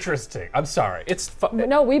interesting. I'm sorry. It's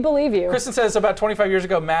No, we believe you. Kristen says about 25 years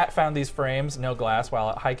ago, Matt found these frames, no glass, while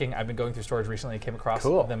out hiking. I've been going through storage recently and came across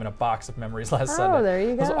Cool. them in a box of memories last Sunday. Oh, there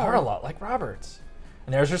you go. Those are a lot like Robert's.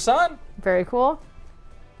 And there's your son. Very cool.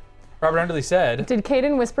 Robert Underley said, Did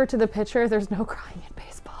Caden whisper to the pitcher, "There's no crying in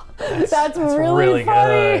baseball"? That's really really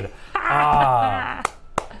funny. good. Ah.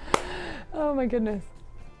 Oh my goodness.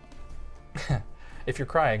 If you're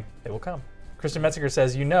crying, they will come. Kristen Metzinger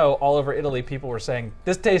says, all over Italy, people were saying,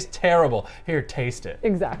 this tastes terrible. Here, taste it.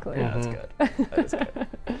 Exactly. Yeah, that's good. That is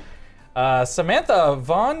good. Samantha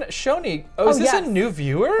Von Shoney. Oh, is this yes. a new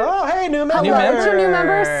viewer? Oh, hey, new member. Hello to new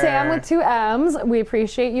member Sam with 2 M's. We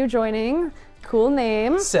appreciate you joining. Cool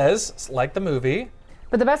name. Says, like the movie.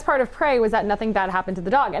 But the best part of Prey was that nothing bad happened to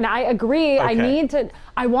the dog. And I agree. Okay.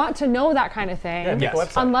 I want to know that kind of thing. Yeah, make a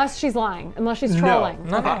website. Unless she's lying. Unless she's trolling.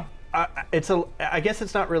 No. Okay. I guess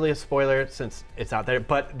it's not really a spoiler since it's out there,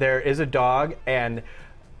 but there is a dog, and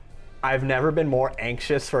I've never been more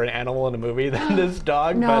anxious for an animal in a movie than this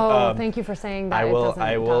dog. No, but, thank you for saying that. I will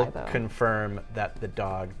die, though. confirm that the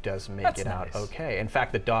dog does make That's it out nice. okay. In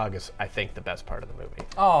fact, the dog is, I think, the best part of the movie.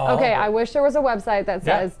 Oh. Okay, I wish there was a website that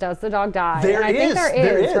says, "Does the dog die?" There and I think is, there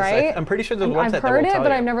there is, is. right? I'm pretty sure there's a I've website that heard will it, tell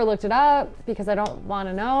but you. I've never looked it up because I don't want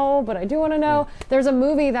to know, but I do want to know. There's a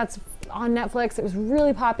movie that's on Netflix. It was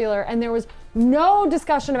really popular, and there was no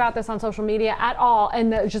discussion about this on social media at all,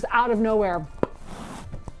 and just out of nowhere,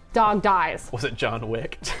 dog dies. Was it John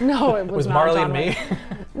Wick? No, it was not Marley John and Me? Wick.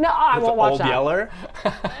 No, I won't watch Old that. Yeller?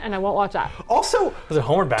 And I won't watch that. Also, Was it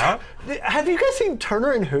Homeward Bound? have you guys seen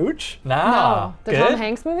Turner and Hooch? Nah. No, the Good? Tom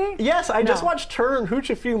Hanks movie? Yes, I just No. watched Turner and Hooch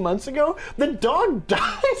a few months ago. The dog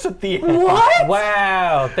dies at the end. What?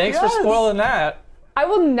 Wow. Thanks for Yes. spoiling that. I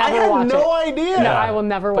will never I watch had it. no idea. No, I will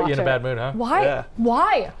never Put watch you in it. a bad mood, huh? Why? Yeah.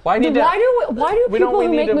 Why? Why need to- Why do We don't- people we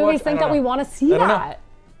who need make to movies watch- think I don't that we know. want to see I don't know. that?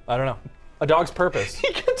 I don't know. A dog's purpose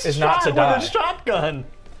He gets is shot not to with die. a shotgun.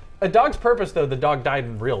 A dog's purpose, though, the dog died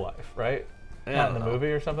in real life, right? I Not in don't the know.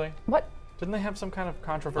 movie or something? What? Didn't they have some kind of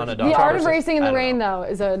controversy? On a The dog. Art of Versus- Racing in the I don't Rain, know. though,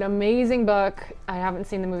 is an amazing book. I haven't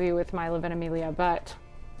seen the movie with Milo Ventimiglia, but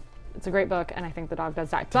It's a great book, and I think the dog does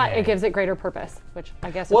die. But it gives it greater purpose, which I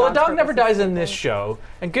guess. Well, the dog never dies in this show.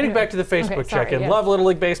 And getting back to the Facebook Okay, sorry, check-in, yes. love Little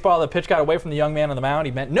League Baseball. The pitch got away from the young man on the mound.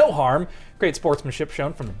 He meant no harm. Great sportsmanship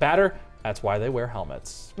shown from the batter. That's why they wear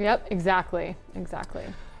helmets. Yep, exactly.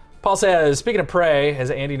 Paul says, speaking of Prey,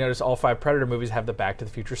 has Andy noticed all 5 Predator movies have the Back to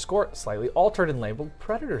the Future score slightly altered and labeled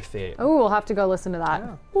Predator theme? Oh, we'll have to go listen to that.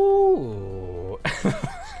 Yeah. Ooh.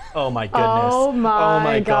 Oh my goodness. Oh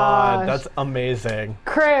my God. gosh. That's amazing.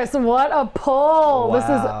 Chris, what a pull. Wow.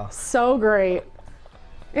 This is so great.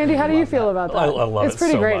 Andy, how do you feel about that? I love it's it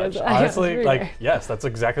pretty so great. much. Isn't it? Honestly, It's like, pretty yes, that's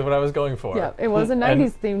exactly what I was going for. great. Yeah, it was a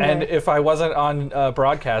 90s theme And day. if I wasn't on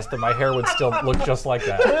broadcast, then my hair would still look just like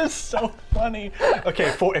that. That is so funny. Okay,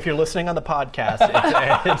 if you're listening on the podcast,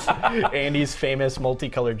 it's Andy's famous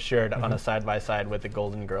multicolored shirt on a side-by-side with the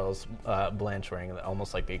Golden Girls Blanche wearing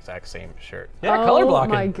almost like the exact same shirt. Yeah, color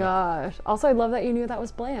blocking. Oh my gosh. Also, I love that you knew that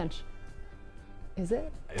was Blanche. Is it?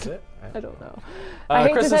 Is it? I don't know. I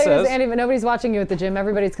hate Kristen to tell you says- this, Andy, but nobody's watching you at the gym.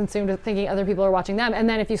 Everybody's consumed with thinking other people are watching them. And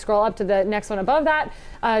then if you scroll up to the next one above that,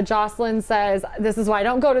 Jocelyn says, this is why I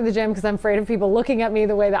don't go to the gym because I'm afraid of people looking at me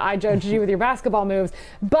the way that I judged you with your basketball moves.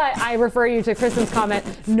 But I refer you to Kristen's comment,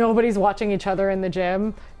 nobody's watching each other in the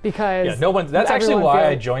gym because Yeah, no one. That's actually everyone why I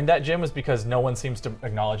feels- joined that gym, was because no one seems to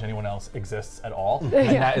acknowledge anyone else exists at all, and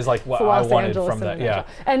Yeah. that is like what It's I Los wanted Angeles from in a that.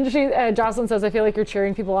 Yeah. nutshell. And Jocelyn says, I feel like you're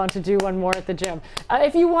cheering people on to do one more at the gym.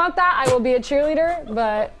 If you want that, I will be a cheerleader,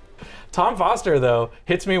 but Tom Foster though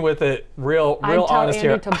hits me with it real I'd tell honest Andy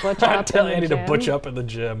here. to butch I'd up tell in the Andy to gym. butch up in the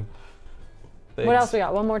gym. what Thanks. else we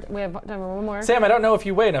got? One more. We have time for one more. Sam, I don't know if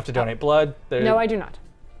you weigh enough to donate blood. There- No, I do not.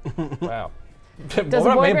 Wow. Does What a about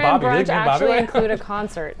me boy and band Bobby? You think brunch me and Bobby actually weigh? include a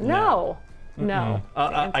concert? No. No.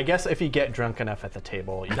 I guess if you get drunk enough at the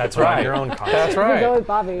table, you That's can put on right. your own concert. That's We'll right. go with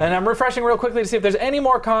Bobby. And I'm refreshing real quickly to see if there's any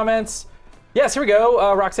more comments. Yes, here we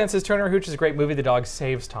go. Roxanne says Turner Hooch is a great movie. The dog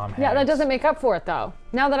saves Tom Hanks. Yeah, that doesn't make up for it though.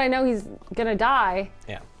 Now that I know he's gonna die,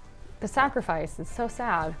 Yeah. the sacrifice is so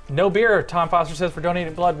sad. No beer, Tom Foster says, for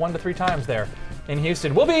donating blood 1 to 3 times there in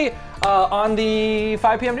Houston. We'll be on the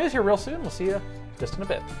 5 p.m. news here real soon. We'll see you just in a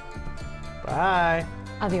bit. Bye.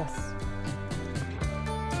 Adios.